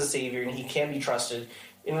 he is a savior and he can be trusted.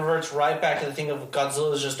 It reverts right back to the thing of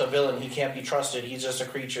Godzilla is just a villain, he can't be trusted, he's just a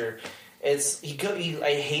creature. I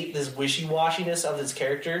hate this wishy-washiness of his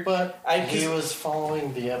character, but he 'cause- was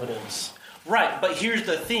following the evidence. Right, but here's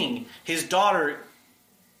the thing. His daughter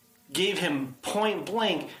gave him point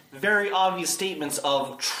blank, very obvious statements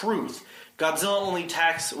of truth. Godzilla only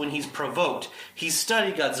attacks when he's provoked. He's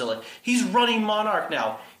studied Godzilla. He's running Monarch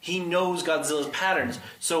now. He knows Godzilla's patterns.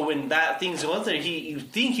 So when that thing's going there, you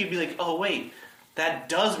think he'd be like, oh wait, that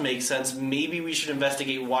does make sense. Maybe we should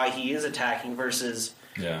investigate why he is attacking versus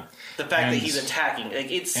Yeah. the fact And- that he's attacking. Like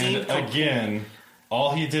it seemed And again,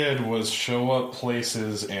 all he did was show up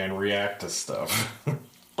places and react to stuff.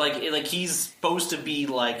 like he's supposed to be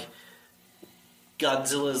like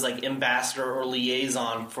Godzilla's like ambassador or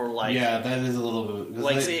liaison for like Yeah, that is a little bit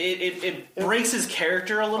like it breaks his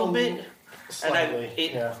character a little bit. Slightly,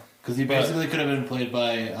 it- yeah. because he basically could have been played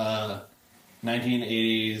by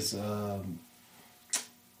 1980s.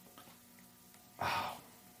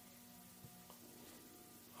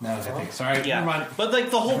 Now I think. Sorry, Yeah, never mind. but like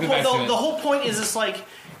the whole We'll point, get back to it. the whole point is it's like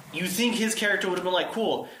you think his character would have been like,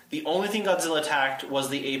 cool. The only thing Godzilla attacked was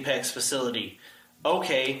the Apex facility.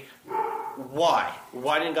 Okay, why?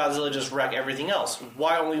 Why didn't Godzilla just wreck everything else?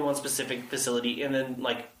 Why only one specific facility and then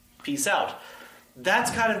like peace out?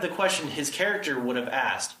 That's kind of the question his character would have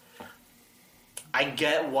asked. I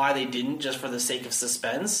get why they didn't, just for the sake of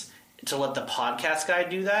suspense, to let the podcast guy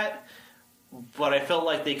do that. But I felt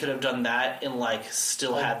like they could have done that and like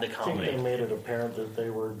still had the I think comedy. they made it apparent that they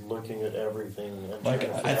were looking at everything. And Like,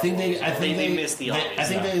 trying to I think figure out what was they They missed the obvious. I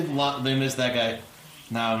think they missed that guy.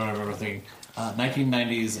 Now I don't remember thinking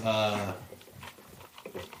 1990s. Now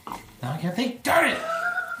I can't think. Darn it!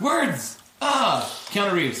 Words.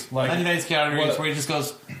 Keanu Reeves. Like, 1990s Keanu Reeves, what- where he just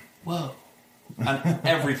goes, "Whoa," on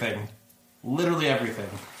everything, literally everything.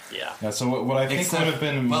 Yeah. Yeah, so what I think would have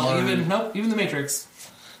been more... even the Matrix.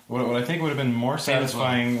 What I think would have been more Same as well.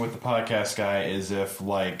 satisfying with the podcast guy is if,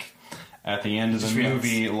 like, at the end of the Just reacts.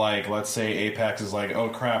 movie, like, let's say Apex is like, oh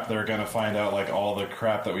crap, they're gonna find out, like, all the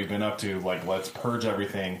crap that we've been up to, like, let's purge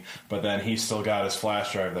everything, but then he's still got his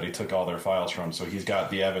flash drive that he took all their files from, so he's got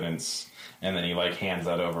the evidence, and then he, like, hands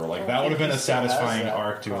that over. Like, that would have been a still has satisfying that,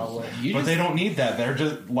 arc to probably. it. But they don't need that. They're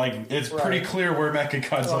just, like, it's pretty Right. clear where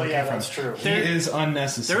Mechagodzilla Oh, yeah, came from. that's true. He is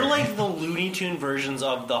unnecessary. They're like the Looney Tune versions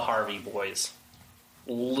of the Harvey Boys.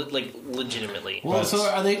 Like, legitimately. Well, But so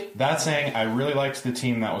are they? That saying, I really liked the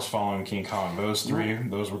team that was following King Kong. Those three,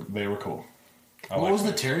 they were cool. I What liked was the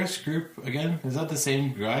them. terrorist group again? Is that the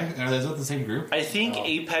same guy? Or is that the same group? I think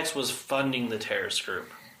Apex was funding the terrorist group.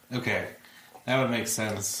 Okay, that would make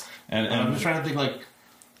sense. And I'm just trying to think like.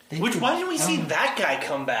 Why didn't we see that guy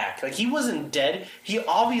come back? Like, he wasn't dead. He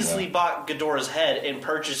obviously bought Ghidorah's head and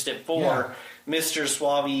purchased it for Mr.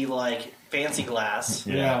 Suave, like, fancy glass.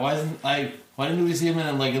 Yeah, why didn't we see him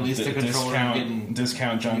in like at least a controller getting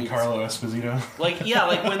discount Giancarlo Esposito. Like, yeah,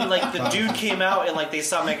 like when like the dude came out and like they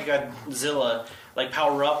saw Mechagodzilla like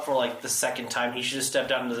power up for like the second time, he should have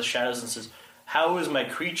stepped out into the shadows and says, "How is my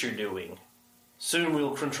creature doing? Soon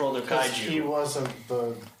we'll control the Because kaiju." he wasn't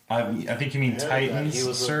the I think you mean head of that. Titans, He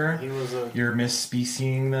was sir. he was a You're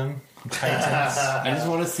misspeciesing them. I just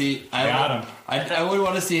want to see. Got him. I would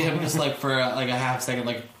want to see him just like for like a half second,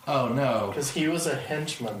 like, oh no, Because he was a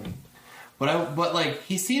henchman. but like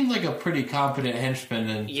he seemed like a pretty competent henchman,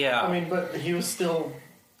 and Yeah. I mean, but he was still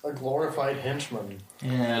a glorified henchman.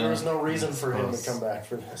 There was no reason for him to come back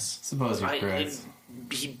for this. Suppose you're correct.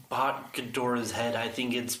 He bought Ghidorah's head. I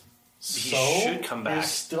think he So, should come back. he's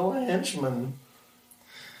still a henchman.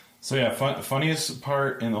 So yeah, funniest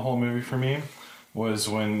part in the whole movie for me was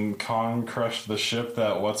when Kong crushed the ship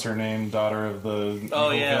that what's-her-name, daughter of the evil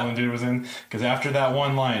villain dude was in. Because after that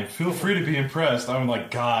one line, feel free to be impressed, I'm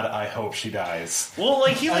like, God, I hope she dies. Well,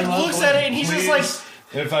 like, he like looks at it and he's just like...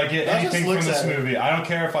 If I get anything from this movie, I don't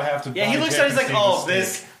care if I have to... Yeah, he looks at it, he's like, oh,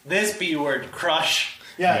 this B word, crush.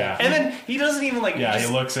 Yeah. And then he doesn't even like... Yeah, just,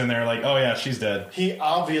 he looks in there like, oh yeah, she's dead. He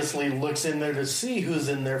obviously looks in there to see who's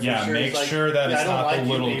in there for Yeah, sure. make He's like, sure that it's I don't not like the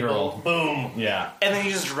you little people. girl. Boom. Yeah. And then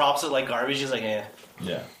he just drops it like garbage. He's like, eh.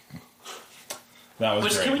 Yeah. That was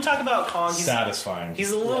Which, great. can we talk about Kong? Satisfying.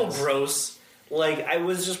 He's a little gross. Like, I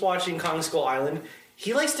was just watching Kong Skull Island.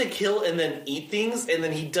 He likes to kill and then eat things, and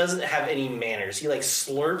then he doesn't have any manners. He, like,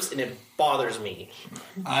 slurps, and it bothers me.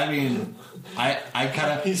 I mean, I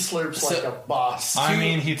kind of... He slurps like a boss. I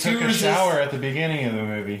mean, he took a shower at the beginning of the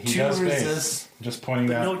movie. He does face. Just pointing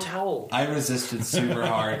that. No towel. I resisted super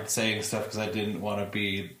hard saying stuff because I didn't want to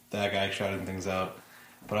be that guy shouting things out.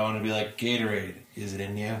 But I want to be like, Gatorade, is it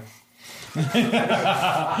in you? Because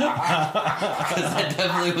that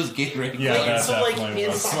definitely was Gatorade. Yeah, Like, that so, like, definitely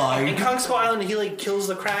was. in Kong Skull Island, he, like, kills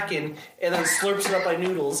the Kraken and then slurps it up by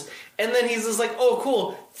noodles. And then he's just like, oh,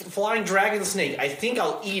 cool, flying dragon snake. I think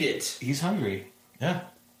I'll eat it. He's hungry. Yeah.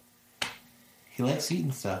 He likes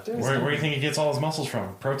eating stuff. Where do you think he gets all his muscles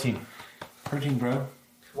from? Protein. Protein, bro.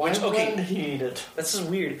 Why okay. didn't he eat it? That's just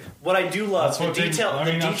weird. What I do love, the I'm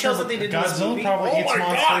details sure that they did in this Godzilla movie. probably eats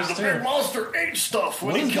monsters the big too. monster ate stuff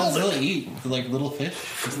What when does he killed Godzilla it. eat? Like little fish?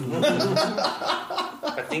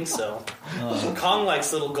 I think so. Kong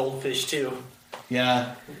likes little goldfish too.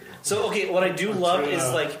 Yeah. So okay, what I do love is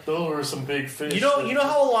like those were some big fish. you know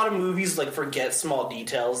how a lot of movies like forget small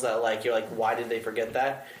details that like you're like why did they forget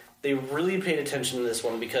that? They really paid attention to this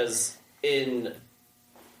one because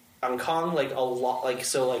on Kong like a lot like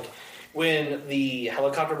so like when the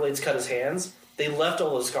helicopter blades cut his hands, they left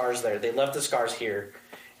all those scars there. They left the scars here,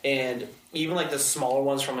 and even like the smaller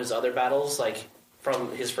ones from his other battles, like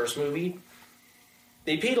from his first movie,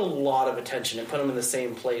 they paid a lot of attention and put them in the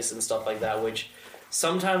same place and stuff like that. Which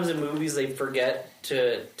sometimes in movies they forget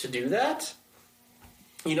to do that.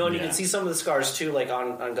 You know, and you can see some of the scars too, like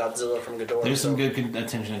on Godzilla from Ghidorah. There's some good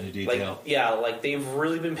attention to detail. Like they've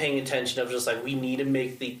really been paying attention of just like we need to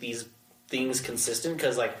make these things consistent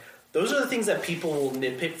because like those are the things that people will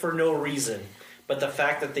nitpick for no reason. But the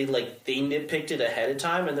fact that they nitpicked it ahead of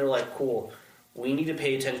time and they're like, cool, we need to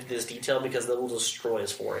pay attention to this detail because that will destroy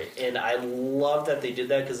us for it. And I love that they did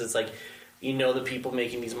that because it's like, you know, the people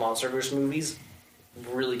making these MonsterVerse movies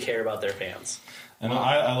really care about their fans. And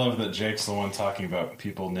I love that Jake's the one talking about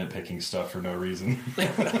people nitpicking stuff for no reason.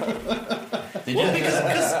 Well,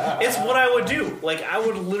 because it's what I would do. Like, I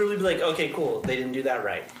would literally be like, okay, cool, they didn't do that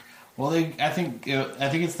right. Well, I think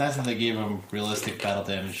it's nice that they gave him realistic battle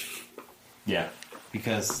damage. Yeah,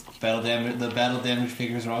 because the battle damage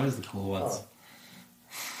figures are always the cool ones.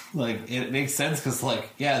 Like it makes sense because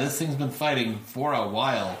this thing's been fighting for a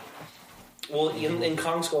while. Well, in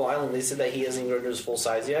Kong Skull Island, they said that he hasn't grown to his full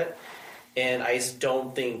size yet, and I just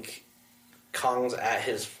don't think Kong's at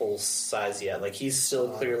his full size yet. Like he's still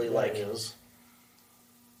clearly like.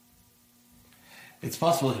 It's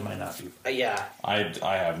possible he might not be. Yeah. I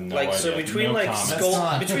have no idea. So between no Skull,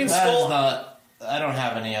 I don't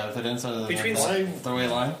have any evidence other than between throwaway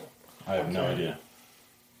line. I have no idea.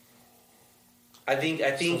 I think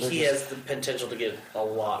he has the potential to get a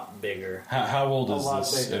lot bigger. How old is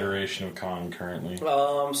this iteration of Kong currently?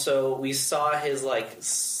 So we saw his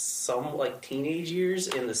some teenage years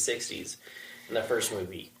in the 60s in the first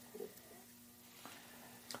movie.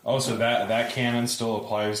 Oh, so that canon still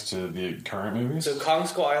applies to the current movies? So Kong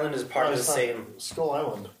Skull Island is part of the same. Skull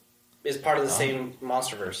Island is part of the same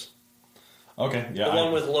MonsterVerse. Okay, yeah. The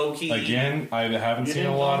one with Loki. Again, I haven't seen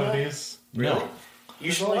a lot of these. Really? No.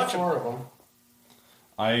 You should watch 4 of them.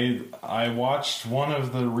 I watched one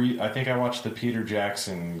of the. I think I watched the Peter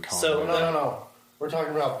Jackson. Kong. So no. We're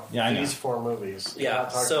talking about I these 4 movies. Yeah,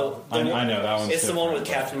 so I know that one's it's the one with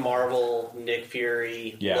Captain Marvel, Nick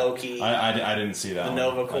Fury, Loki. I didn't see that. The one.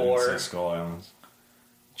 Nova Corps. I didn't see Skull Islands.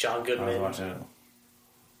 John Goodman. I was watching it.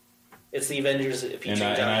 It's the Avengers featuring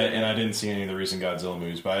John and Goodman. I didn't see any of the recent Godzilla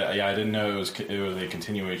movies, but I didn't know it was a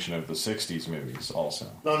continuation of the '60s movies. Also,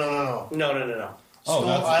 No. Oh, Skull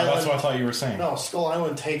that's Island- what I thought you were saying. No, Skull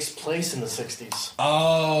Island takes place in the 60s.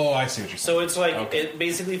 Oh, I see what you're saying. So it's like Okay. it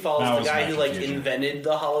basically follows That the was guy my who like confusion. invented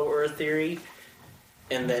the Hollow Earth theory,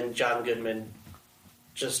 and then John Goodman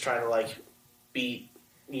just trying to like beat,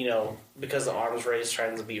 because the arms race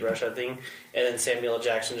trying to beat Russia thing, and then Samuel L.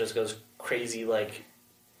 Jackson just goes crazy like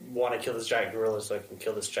want to kill this giant gorilla so I can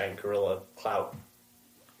kill this giant gorilla clout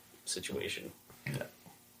situation.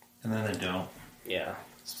 And then they don't. Yeah.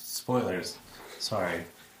 Spoilers. Sorry.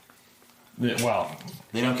 Yeah, well,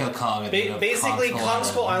 They don't kill Kong. and they don't Basically, Kong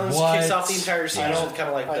Skull Island What? kicks off the entire series with kind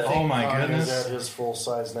of like I the... think Oh my Kong goodness. is at his full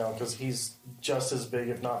size now because he's just as big,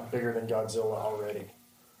 if not bigger, than Godzilla already.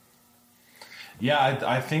 yeah,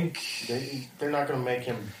 I think They're not going to make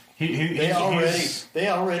him. he's They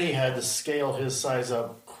already had to scale his size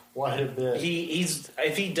up quite a bit.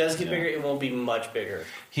 If he does get bigger, it won't be much bigger.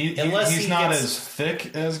 Unless he's not gets- as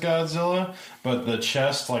thick as Godzilla, but the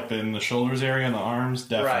chest, like in the shoulders area and the arms,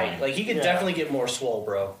 definitely. Right, like he could Yeah. definitely get more swole,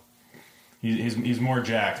 bro. He's more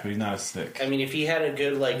jacked, but he's not as thick. I mean, if he had a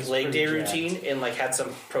good like He's leg day pretty jacked. routine and like had some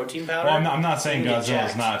protein powder, Well, I'm not saying he can Godzilla's get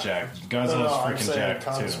jacked. not jacked. Godzilla's No, I'm freaking saying jacked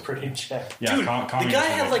Kong's too. pretty jacked. Yeah, Dude, Kong the is guy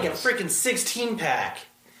had like a ridiculous. freaking 16 pack.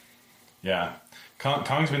 Yeah,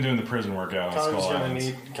 Kong's been doing the prison workout on Kong's Skull gonna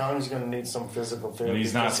Island, need some physical therapy. and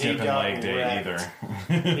he's not because he skipping got leg day wrecked.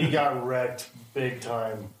 either. He got wrecked big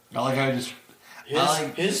time. I like how I just.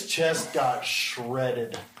 His chest got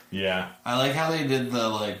shredded. Yeah, I like how they did the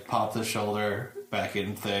like pop the shoulder back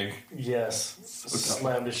in thing. Yes,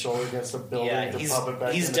 slammed his shoulder against the building Yeah, to he's pop it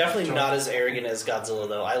back. he's in definitely the not as arrogant as Godzilla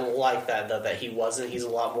though. I like that though that he wasn't. He's a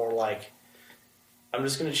lot more like, I'm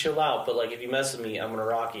just gonna chill out, but like if you mess with me, I'm gonna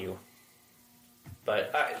rock you.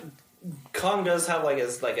 But Kong does have like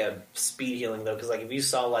a speed healing though, because like if you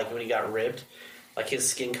saw like when he got ripped, like his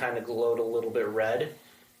skin kind of glowed a little bit red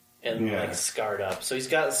and Yeah. like scarred up. So he's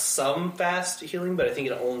got some fast healing, but I think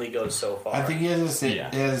it only goes so far. I think he has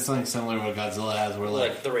Yeah. he has something similar to what Godzilla has, where like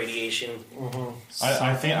like the radiation.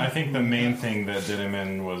 I think the main thing that did him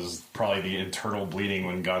in was probably the internal bleeding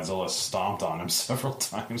when Godzilla stomped on him several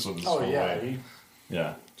times with his Oh full yeah, weight. he,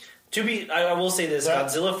 Yeah. I will say this: That-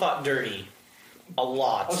 Godzilla fought dirty a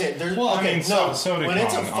lot. okay. There's Well, I okay. mean, no, so did when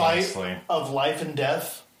it's a Kong, fight honestly. of life and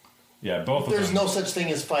death, Yeah, both of there's them. no such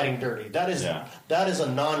thing as fighting dirty. That is a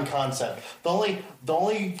non-concept. The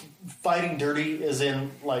only fighting dirty is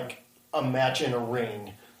in like a match in a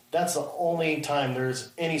ring. That's the only time there's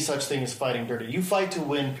any such thing as fighting dirty. You fight to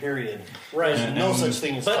win, period. Right. There's no such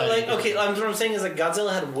thing as But fighting like, dirty. okay, what I'm saying is like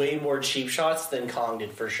Godzilla had way more cheap shots than Kong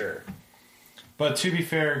did for sure. But to be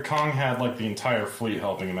fair, Kong had like the entire fleet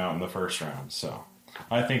helping him out in the first round, so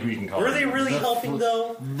I think we can call Were it. they really helping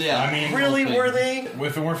though? yeah. I mean, Really, okay. were they?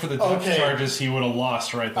 If it weren't for the depth Okay. charges, he would have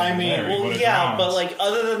lost right then I and mean, there. He Well, would've yeah, drowned. but like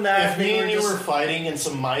other than that, If me they and you just- were fighting and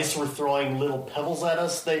some mice were throwing little pebbles at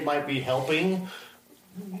us, they might be helping,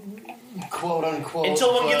 quote unquote.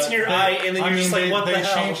 until one gets in your eye, and then I you're mean, just like, what they the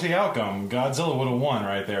hell? changed the outcome. Godzilla would have won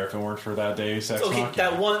right there if it weren't for that Deus Ex Okay,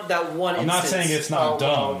 Machina. that one. I'm not instance- saying it's not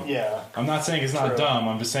dumb. Yeah. I'm not saying it's not True. dumb.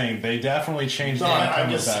 I'm just saying they definitely changed No, the I'm outcome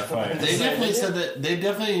of just- that fight. They definitely said that. They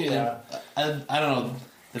definitely. Yeah. I don't know.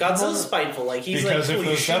 The Godzilla's people, spiteful. Like he's Because like, if "Cool, you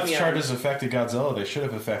those shoot depth me, charges affected Godzilla, they should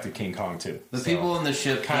have affected King Kong too. the people in the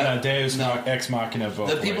ship. kind of Deus No. Ex Machina both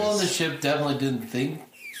The people ways. on the ship definitely didn't think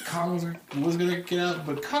Kong was going to get out,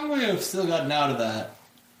 but Kong might have still gotten out of that.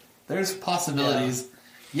 There's possibilities.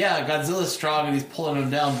 Yeah, Godzilla's strong and he's pulling him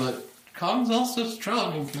down, but Kong's also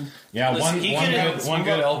strong. And can, Yeah, Listen, he could- one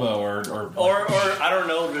good elbow or or I don't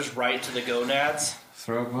know, just right to the gonads.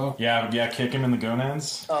 throw him up. yeah, kick him in the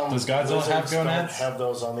gonads. Does Godzilla have lizards don't gonads? Have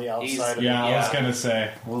those on the He's- outside of Yeah, the I was Yeah. gonna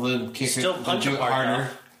say, Well, then kick Still it. punch do it him hard harder.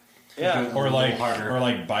 enough. Yeah, Do it or a like little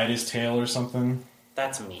harder. bite his tail or something.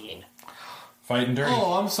 that's mean. Fighting dirty.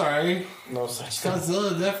 Oh, I'm sorry. no such thing.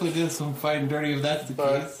 Godzilla definitely did some fighting dirty if that's the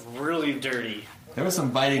But- case. Really dirty. There was some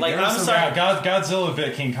biting. Like, there was I'm some, sorry. Godzilla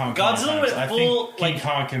bit King Kong. Godzilla went I full, think King like,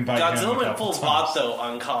 Kong can bite him Godzilla a went couple full times. Vato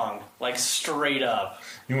on Kong, like straight up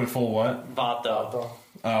You went full what? Vato.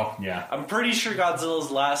 Oh yeah. I'm pretty sure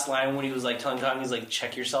Godzilla's last line when he was like telling Kong, he's like,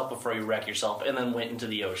 "Check yourself before you wreck yourself," and then went into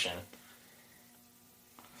the ocean.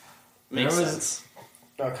 Makes There was- sense.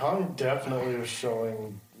 Now, Kong definitely was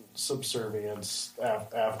showing subservience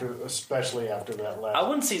after, especially after that last. I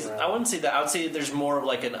wouldn't say round. that. I would say there's more of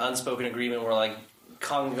like an unspoken agreement where like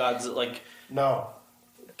Kong Godzilla, like No,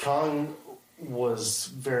 Kong was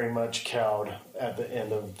very much cowed at the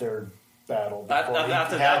end of their battle before he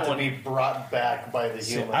After had that to one- be brought back by the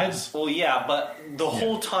humans. well, yeah, but the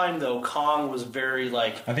whole time though, Kong was very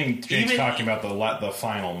like, I think Jake's Even- talking about the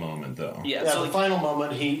final moment though. yeah, Yeah, so the like, final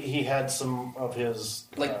moment, he had some of his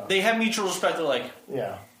they have mutual respect. They're like,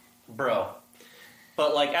 yeah. bro,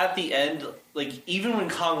 But like at the end, like even when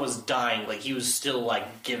Kong was dying, like he was still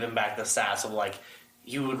like giving back the sass of like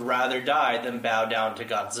you would rather die than bow down to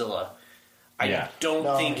Godzilla. I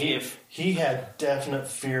don't think he had definite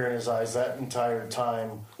fear in his eyes that entire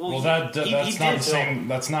time. Well, that's not the same.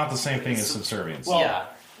 That's not the same thing as subservience. Well,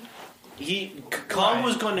 Kong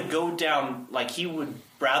was going to go down like he would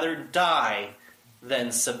rather die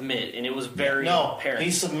than submit, and it was very apparent.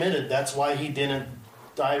 He submitted. That's why he didn't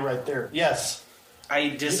die right there. Yes. I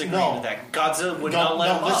disagree with that. Godzilla would not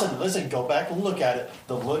let him up. Listen, go back and look at it.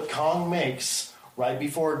 The look Kong makes right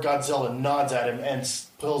before Godzilla nods at him and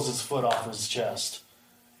pulls his foot off his chest.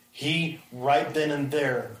 He, right then and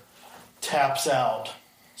there, taps out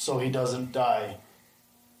so he doesn't die.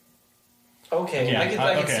 Okay, I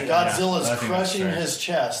can see Godzilla's crushing his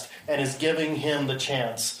chest and is giving him the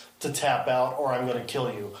chance to tap out or I'm going to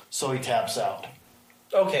kill you. So he taps out.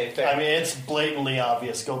 Okay, fair. I mean, it's blatantly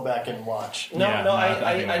obvious. Go back and watch. I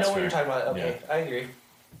know what you're talking about. Okay, I agree.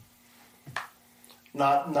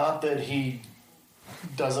 Not that he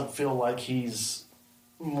doesn't feel like he's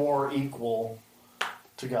more equal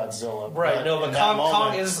to Godzilla. Right, no, but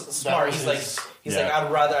Kong is smart. He's like,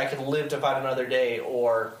 I could live to fight another day,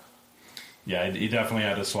 or... Yeah, he definitely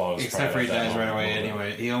had to swallow his Except for he dies right away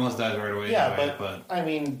anyway. He almost dies right away anyway. But I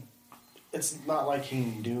mean... It's not like he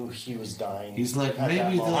knew he was dying. He's like,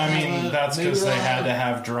 maybe that's because they had to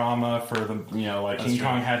have drama for the, King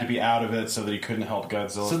Kong had to be out of it so that he couldn't help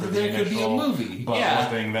Godzilla. So that there could be a movie.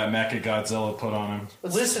 Thing that Mecha Godzilla put on him.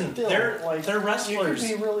 But listen, still, they're wrestlers. You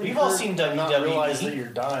could be really We've all seen WWE. Not realize that you're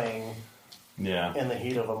dying. Yeah. In the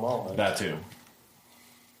heat of a moment. That too.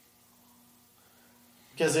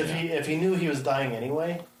 Because if he knew he was dying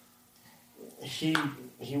anyway, he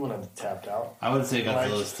wouldn't have tapped out. I would say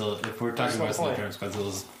Godzilla's still, if we're talking about wrestling terms,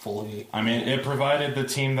 Godzilla's fully... I mean, it provided the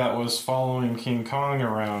team that was following King Kong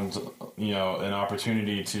around, an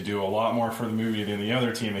opportunity to do a lot more for the movie than the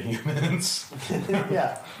other team of humans.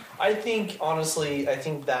 Yeah. I think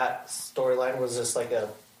that storyline was just like a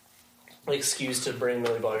excuse to bring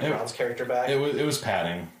Millie Bobby Brown's character back. It was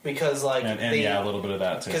padding. Because, like... And a little bit of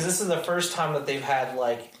that, too. Because this is the first time that they've had,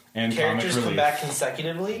 like, characters come back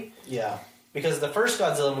consecutively. Yeah. Because the first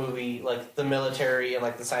Godzilla movie, like, the military and,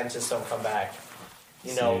 like, the scientists don't come back.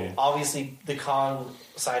 Obviously the Kong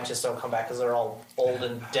scientists don't come back because they're all old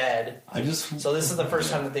and dead. So this is the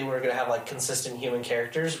first time that they were going to have, like, consistent human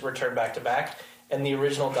characters return back to back. And the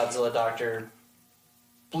original Godzilla doctor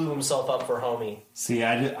blew himself up for Homie. See,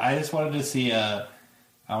 I just wanted to see I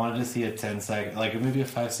wanted to see a 10-second, like, maybe a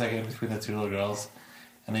 5-second between the two little girls.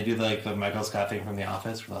 And they do, like, the Michael Scott thing from The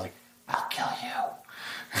Office where they're like, I'll kill you.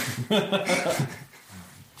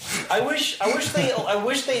 I wish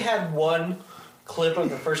they had one clip of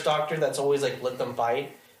the first Doctor that's always like let them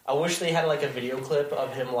fight. I wish they had like a video clip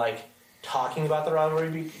of him like talking about the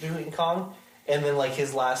rivalry between Kong, and then like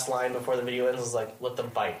his last line before the video ends is like let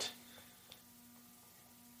them fight.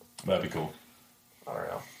 That'd be cool. I don't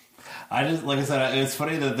know. I just, like I said, it's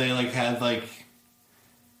funny that they like had like,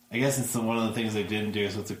 I guess it's one of the things they didn't do,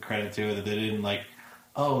 so it's a credit to it that they didn't like,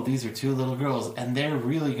 oh, these are two little girls, and they're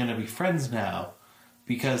really going to be friends now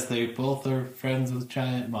because they both are friends with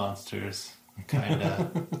giant monsters, kind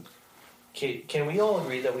of. Can we all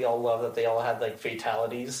agree that we all love that they all had like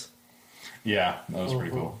fatalities? Yeah, that was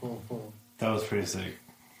pretty cool. That was pretty sick.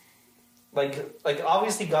 Like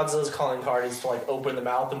obviously Godzilla's calling card is to like open the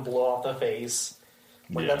mouth and blow off the face.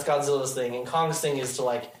 Like that's Godzilla's thing, and Kong's thing is to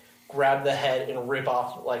like grab the head and rip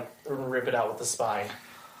it out with the spine.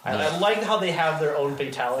 I like how they have their own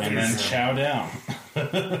fatalities. And then chow down.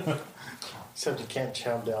 Except you can't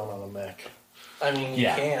chow down on a mech. I mean, you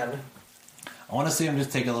can. I want to see him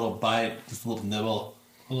just take a little bite, just a little nibble.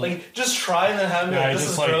 Like, just try and then have him this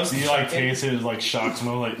is gross. He like tastes it, like shocks him,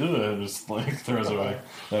 like, ugh, and just like throws it away.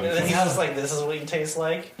 And then he's just like, this is what he tastes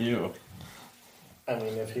like? Ew. I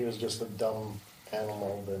mean, if he was just a dumb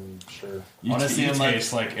animal, then sure. I want to see him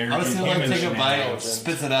taste like every human take a bite,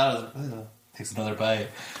 spits it out, takes another bite.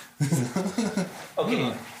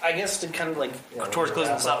 Okay, I guess to kind of like towards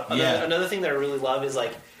closing this up. Another thing that I really love is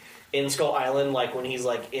like in Skull Island, like when he's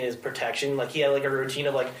like in his protection, like he had like a routine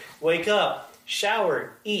of like wake up,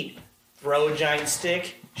 shower, eat, throw a giant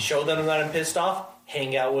stick, show them that I'm pissed off,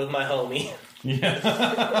 hang out with my homie.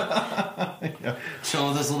 Yeah.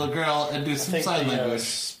 Show this little girl and do some sign language.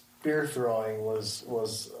 Spear throwing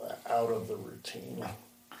was out of the routine.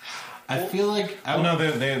 I feel like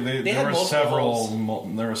there were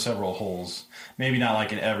several holes. Maybe not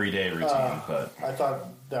like an everyday routine, but I thought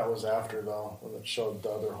that was after though when it showed the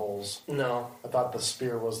other holes. No, I thought the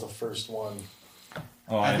spear was the first one.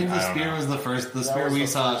 Oh, I think the spear was the first. The spear we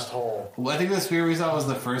saw. First hole. Well, I think the spear we saw was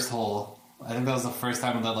the first hole. I think that was the first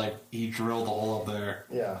time that like he drilled a hole up there,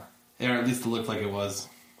 Yeah. or at least it looked like it was.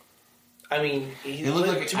 I mean, It looked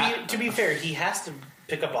like to be fair, he has to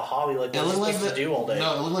pick up a hobby like It this looked like to do all day.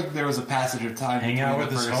 No, it looked like there was a passage of time. Hang between out with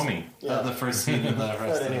the his first, homie. The first scene and the rest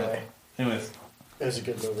But of anyway, it. Anyways, it was a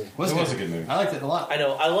good movie. It was a good movie. I liked it a lot. I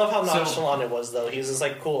know. I love how So- nonchalant it was, though. He was just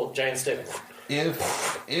like, "Cool, giant stick."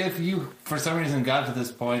 If you for some reason got to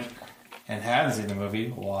this point and hadn't seen the movie,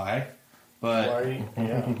 why? But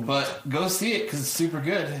Yeah. but go see it because it's super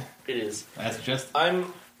good. It is. That's just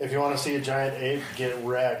If you want to see a giant ape get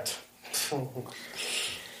wrecked.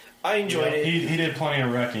 I enjoyed it. He did plenty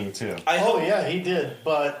of wrecking too. I Oh hope. yeah, he did,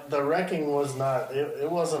 but the wrecking was not. It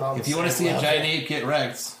wasn't on. if the you want to same see a level. giant ape get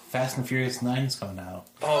wrecked, Fast and Furious 9's coming out.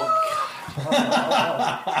 Oh.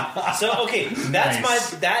 God. So okay, that's Nice.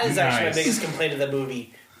 that is actually my Nice. biggest complaint of the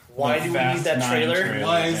movie. Why The do we need Fast that 9 trailer? trailer.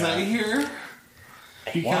 Why is Yeah. that here?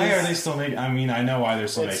 Why are they still making? I mean, I know why they're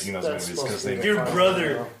still It's- making those that's movies supposed because to be they. the Your final,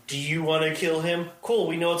 brother, do you want to kill him? Cool,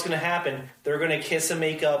 we know what's going to happen. They're going to kiss and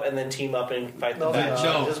make up and then team up and fight the No, bad. they're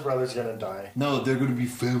No. not. His brother's gonna die. No, they're going to be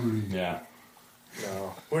family. Yeah,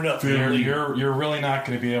 No. We're not you're, family. you're really not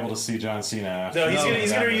going to be able to see John Cena. After No, he's No, gonna that use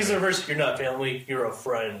the movie. reverse. You're not family. You're a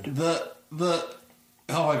friend. The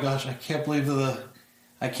oh my gosh, I can't believe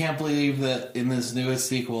that in this newest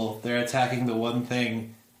sequel they're attacking the one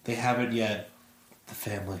thing they haven't yet, the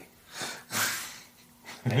family.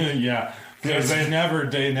 Yeah, because they never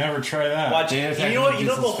try that. Watch. They attack You know what? You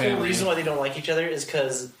know the Diesel's whole family. reason why they don't like each other is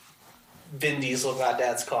because Vin Diesel got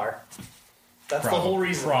Dad's car. That's the whole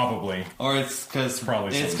reason. Probably. Or it's because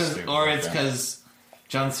Probably something stupid or like it's that. because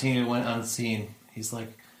John Cena went unseen. He's like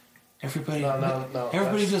everybody. No,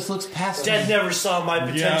 Everybody that's- just looks past Dad me. never saw my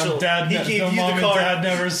potential. Dad. He gave you Mom the car. and Dad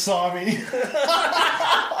never saw me.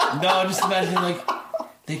 No, just imagine like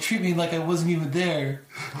they treat me like I wasn't even there.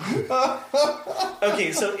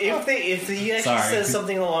 Okay, so if he actually Sorry. says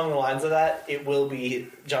something along the lines of that, it will be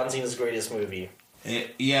John Cena's greatest movie. I was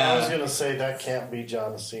Yeah. gonna say that can't be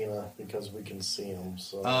John Cena because we can see him.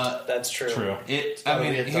 So That's true. True. I gotta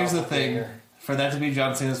mean, be a here's the thing: doppelganger. for that to be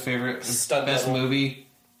John Cena's favorite Stunt best double. movie,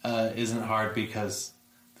 isn't hard because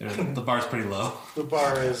the bar's pretty low. the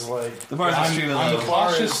bar is like The bar's extremely I'm low. the bar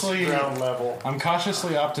is cautiously- ground level. I'm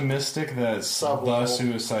cautiously optimistic that Sublevel. The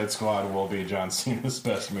Suicide Squad will be John Cena's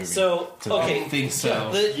best movie. So Today. okay, I think so.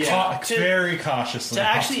 Very cautiously. To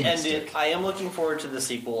actually end optimistic. it, I am looking forward to the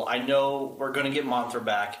sequel. I know we're going to get Mothra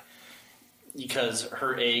back because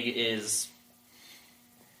her egg is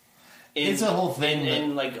It's a whole thing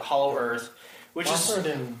in like Hollow Earth, which Mothra is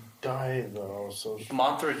didn't die though, so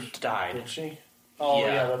Mothra died. did she? Oh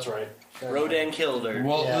Yeah. yeah, that's right. Rodan killed her,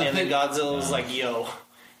 Well, Yeah. the and then thing- Godzilla was like, "Yo,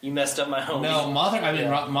 you messed up my homie." No, Mothra. I mean,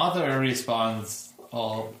 Yeah. Mothra respawns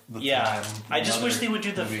all the Yeah, time. I just in wish other they would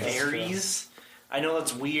do the movies. fairies. I know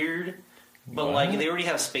that's weird, but What? like they already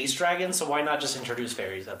have space dragons, so why not just introduce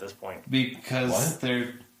fairies at this point? because What?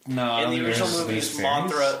 they're no. I In don't the think original there's movies, space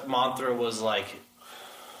fairies. Mothra was like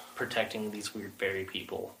protecting these weird fairy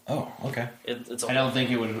people. Oh, okay. It's I don't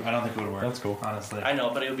think it would. I don't think it would work. That's cool. Honestly, I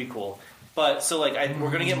know, but it would be cool. But so like we're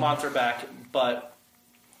gonna get Mothra back, but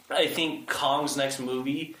I think Kong's next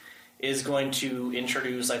movie is going to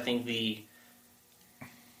introduce, I think, the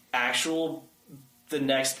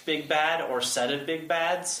next big bad or set of big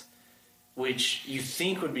bads, which you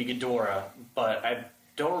think would be Ghidorah, but I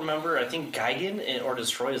don't remember. I think Gigan or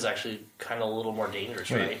Destroy is actually kind of a little more dangerous,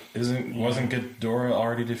 Wait, wasn't Ghidorah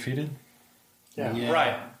already defeated? Yeah. Yeah.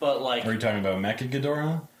 right? But like, Are you talking about Mecha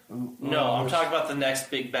Ghidorah? no, I'm talking about the next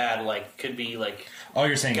big bad. Like, could be like. Oh,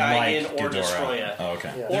 you're saying Gigan like or Ghidorah. Destroya. Oh,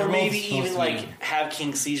 okay. Yeah. They're Or both maybe supposed even to like be- have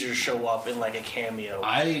King Caesar show up in like a cameo. Oh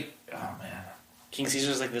man. King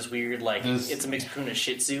Caesar's like this weird like This- it's a mix between a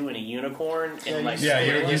Shih Tzu and a unicorn and like Yeah,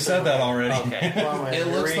 you said that already. okay. Well, man, It you're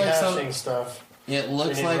looks like some- rehashing stuff. It looks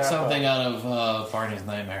We need to like wrap something up. out of Barney's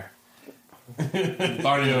Nightmare.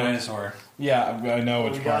 Barney the dinosaur. Yeah, I know We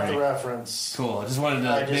which got Barney. the reference. Cool. I just wanted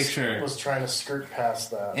I to just make sure. was trying to skirt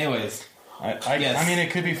past that. Anyways, Yes. I mean, it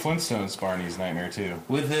could be Flintstones Barney's Nightmare too.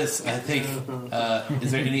 with this, I think.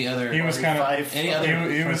 Is there any other? He was kind of Five. Any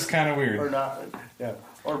other? he was kind of Or weird. not. Yeah.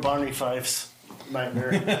 Or Barney Fife's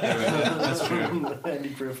Nightmare. That's true. Andy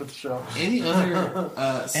Griffith Show. Any other?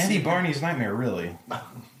 Andy Barney's Nightmare, really?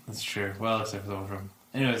 That's true. Well, except for the one from.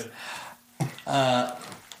 Anyways,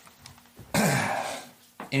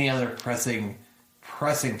 any other pressing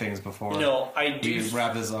things before No, I we do.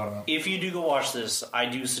 wrap this on up? If you do go watch this, I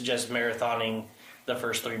do suggest marathoning the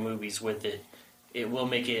first 3 movies with it. It will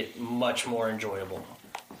make it much more enjoyable.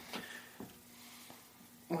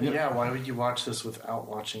 Well, yeah, why would you watch this without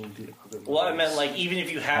watching the other movies? Well, I meant like even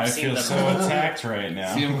if you have I seen feel them. so attacked right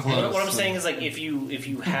now. See him close. What I'm saying is like if you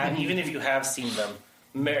have even if you have seen them,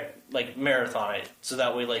 marathon it so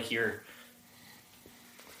that way like you're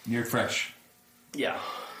fresh. yeah.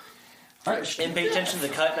 All right, and pay attention to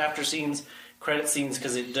the cut and after scenes, credit scenes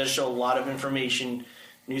because it does show a lot of information,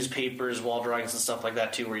 newspapers, wall drawings, and stuff like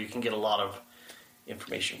that too, where you can get a lot of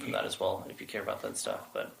information from that as well if you care about that stuff.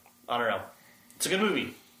 But I don't know, it's a good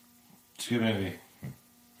movie. It's a good movie.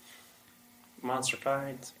 Monster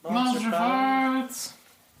fights. Monster fights.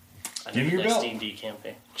 I Give me your never belt. played D&D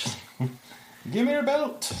campaign. Give me your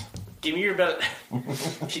belt. Give me your belt.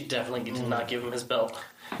 She definitely did not give him his belt.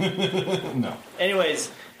 No.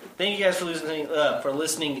 Anyways, thank you guys for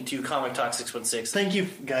listening to Comic Talk 616. Thank you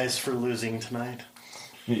guys for losing tonight.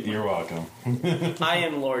 You're welcome. I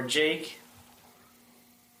am Lord Jake,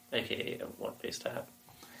 aka One Face to Have.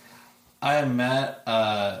 I am Matt,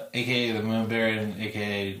 aka the Moon Baron,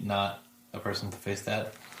 aka not a person with a face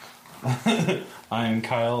tat. I am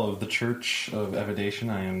Kyle of the Church of Evidation.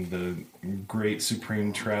 I am the great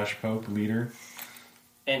Supreme Trash Pope leader.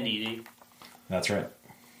 And Edie. That's right.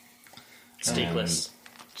 Steakless.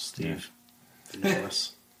 Steve.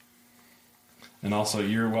 Yes. And also,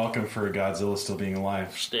 you're welcome for Godzilla still being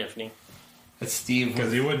alive. Stephanie. It's Steve.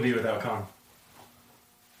 Because he would be without Kong.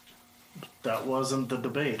 That wasn't the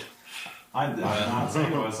debate. I'm not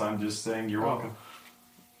saying it was. I'm just saying you're welcome.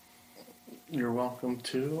 You're welcome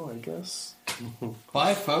too, I guess.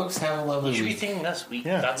 Bye, folks. Have a lovely You should be week. thinking this week.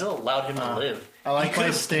 Yeah. Godzilla allowed him to live. I like He could my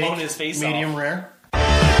have steak blown his face medium off. rare.